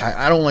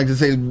 I don't like to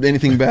say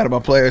anything bad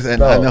about players,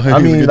 and I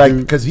know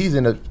because he's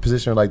in a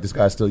position where, like, this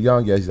guy's still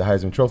young. Yeah, he's a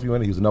Heisman Trophy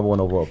winner. He was the #1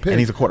 overall pick, and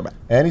he's a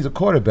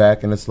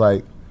quarterback. And it's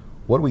like,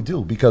 what do we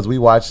do? Because we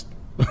watched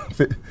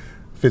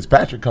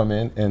Fitzpatrick come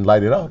in and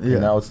light it up, and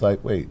now it's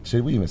like, wait,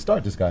 should we even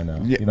start this guy now?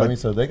 Yeah, you know what I mean?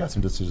 So they got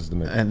some decisions to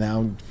make. And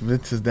now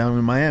Fitz is down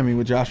in Miami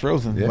with Josh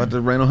Rosen, about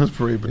to rain on his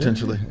parade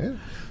potentially. Yeah.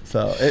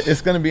 So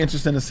it's going to be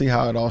interesting to see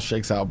how it all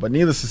shakes out. But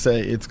needless to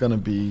say, it's going to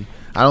be.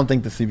 I don't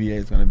think the CBA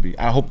is going to be.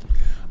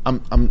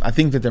 I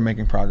think that they're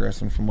making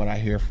progress, and from what I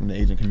hear from the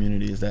agent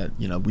community is that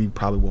we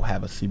probably will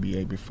have a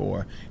CBA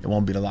before. It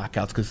won't be the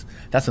lockouts, because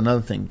that's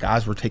another thing.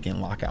 Guys were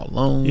taking lockout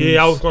loans.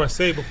 Yeah, I was going to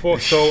say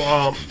before.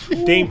 So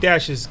Dame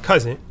Dash's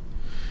cousin,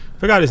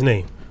 forgot his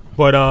name,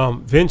 but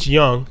Vince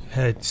Young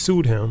had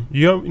sued him.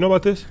 You know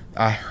about this?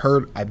 I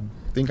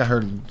think I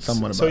heard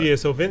somewhat about it.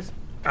 So Vince.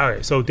 All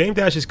right, so Dame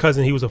Dash's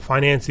cousin, he was a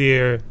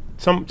financier,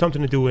 something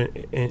to do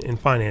in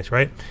finance,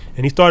 right?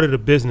 And he started a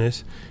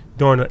business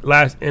during the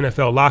last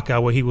NFL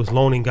lockout where he was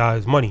loaning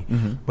guys money.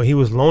 But he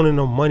was loaning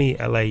them money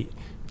at like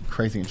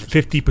crazy interest.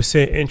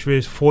 50%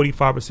 interest,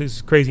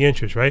 45% crazy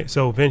interest, right?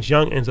 So Vince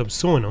Young ends up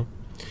suing him.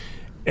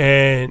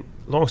 And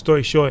long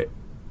story short,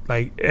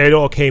 like, it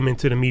all came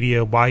into the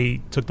media why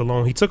he took the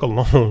loan. He took a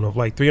loan of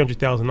like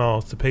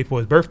 $300,000 to pay for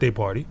his birthday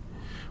party.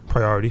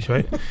 Priorities,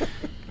 right?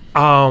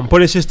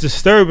 But it's just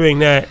disturbing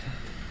that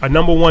a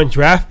 #1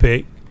 draft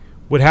pick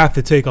would have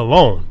to take a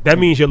loan. That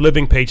means you're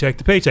living paycheck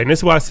to paycheck. And this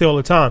is why I say all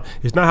the time,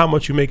 it's not how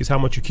much you make, it's how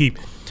much you keep.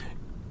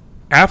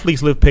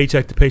 Athletes live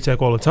paycheck to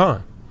paycheck all the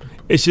time.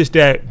 It's just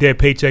that their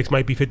paychecks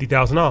might be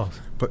 $50,000.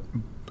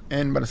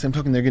 And by the same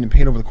token, they're getting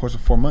paid over the course of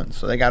 4 months.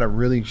 So they got to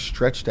really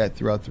stretch that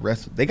throughout the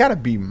rest. They got to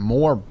be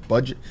more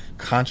budget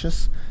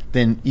conscious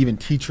than even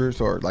teachers,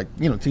 or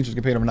teachers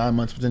get paid over 9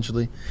 months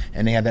potentially,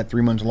 and they have that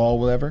 3 months law or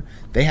whatever.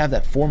 They have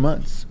that 4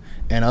 months.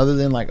 And other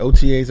than like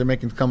OTAs are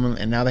making coming,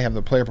 and now they have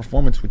the player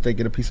performance, which they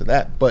get a piece of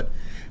that. But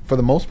for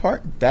the most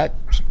part, that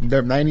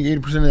their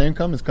 90-80% of their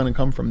income is going to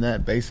come from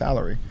that base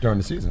salary during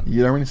the season.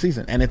 During the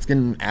season, and it's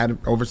getting added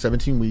over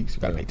 17 weeks.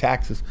 You got to pay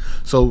taxes,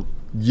 so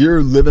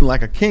you're living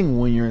like a king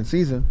when you're in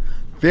season.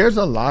 There's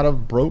a lot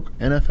of broke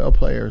NFL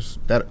players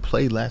that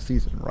played last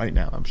season right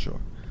now, I'm sure.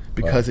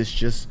 Because it's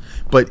just,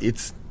 but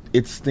it's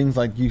things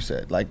like you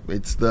said, like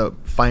it's the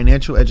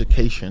financial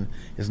education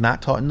is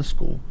not taught in the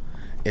school.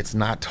 It's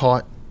not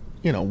taught,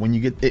 when you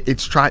get, they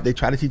try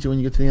to teach you when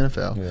you get to the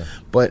NFL. Yeah.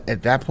 But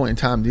at that point in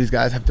time, these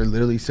guys have to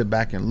literally sit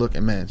back and look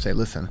and say,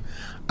 listen,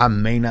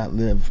 I'm going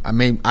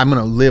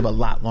to live a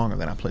lot longer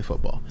than I play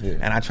football. Yeah.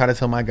 And I try to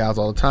tell my guys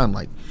all the time,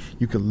 like,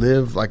 you could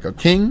live like a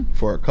king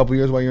for a couple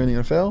years while you're in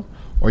the NFL,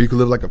 or you could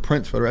live like a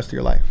prince for the rest of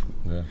your life.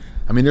 Yeah.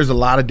 I mean, there's a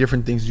lot of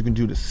different things you can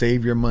do to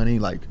save your money.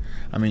 Like,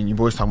 I mean, you've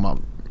always talking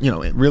about,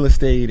 real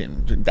estate,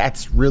 and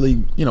that's really,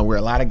 where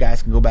a lot of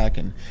guys can go back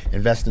and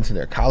invest into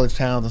their college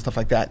towns and stuff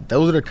like that.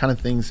 Those are the kind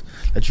of things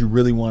that you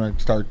really want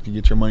to start to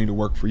get your money to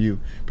work for you,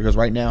 because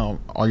right now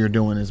all you're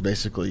doing is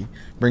basically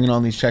bringing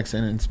all these checks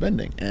in and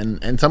spending.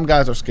 And some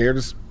guys are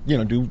scared to,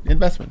 do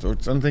investments or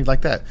some things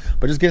like that.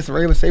 But just get a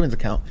regular savings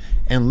account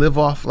and live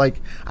off. Like,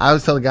 I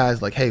always tell the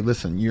guys, like, hey,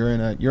 listen, you're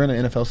in an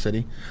NFL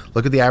city.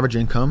 Look at the average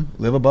income,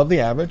 live above the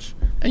average,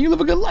 and you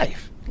live a good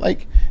life.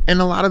 Like,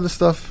 and a lot of the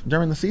stuff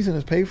during the season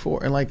is paid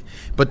for, and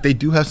but they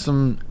do have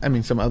some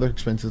other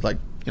expenses, like,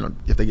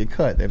 if they get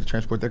cut, they have to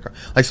transport their car.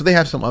 Like, so they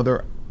have some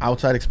other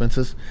outside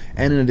expenses,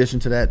 and in addition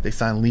to that, they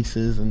sign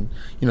leases, and,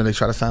 they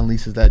try to sign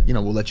leases that,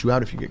 will let you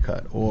out if you get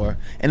cut,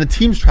 and the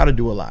teams try to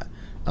do a lot.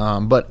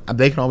 But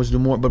they can always do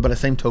more. But by the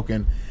same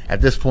token,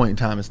 at this point in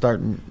time, it's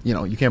starting,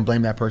 you can't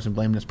blame that person,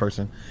 blame this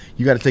person.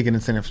 You got to take an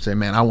incentive to say,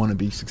 man, I want to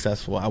be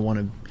successful. I want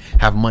to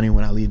have money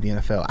when I leave the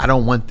NFL. I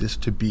don't want this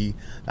to be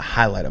the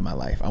highlight of my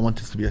life. I want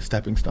this to be a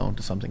stepping stone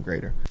to something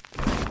greater.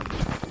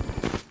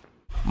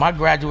 My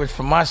graduates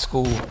from my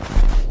school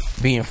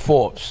being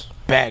Forbes,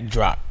 bag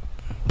drop.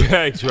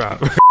 Bag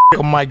drop.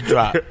 A mic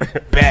drop.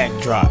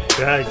 Bag drop.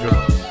 Bag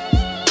drop.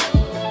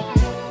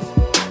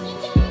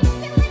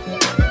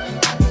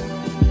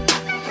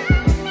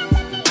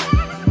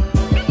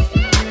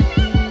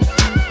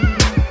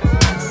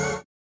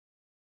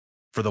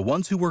 For the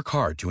ones who work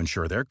hard to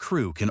ensure their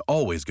crew can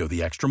always go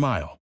the extra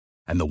mile,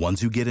 and the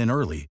ones who get in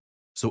early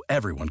so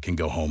everyone can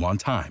go home on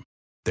time,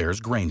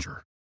 there's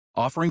Grainger,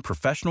 offering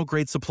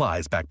professional-grade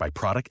supplies backed by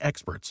product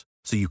experts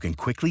so you can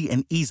quickly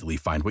and easily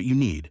find what you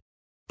need.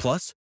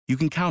 Plus, you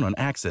can count on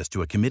access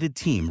to a committed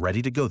team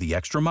ready to go the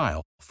extra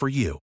mile for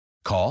you.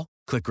 Call,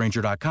 click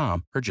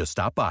Grainger.com, or just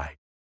stop by.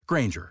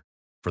 Grainger,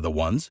 for the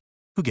ones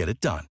who get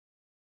it done.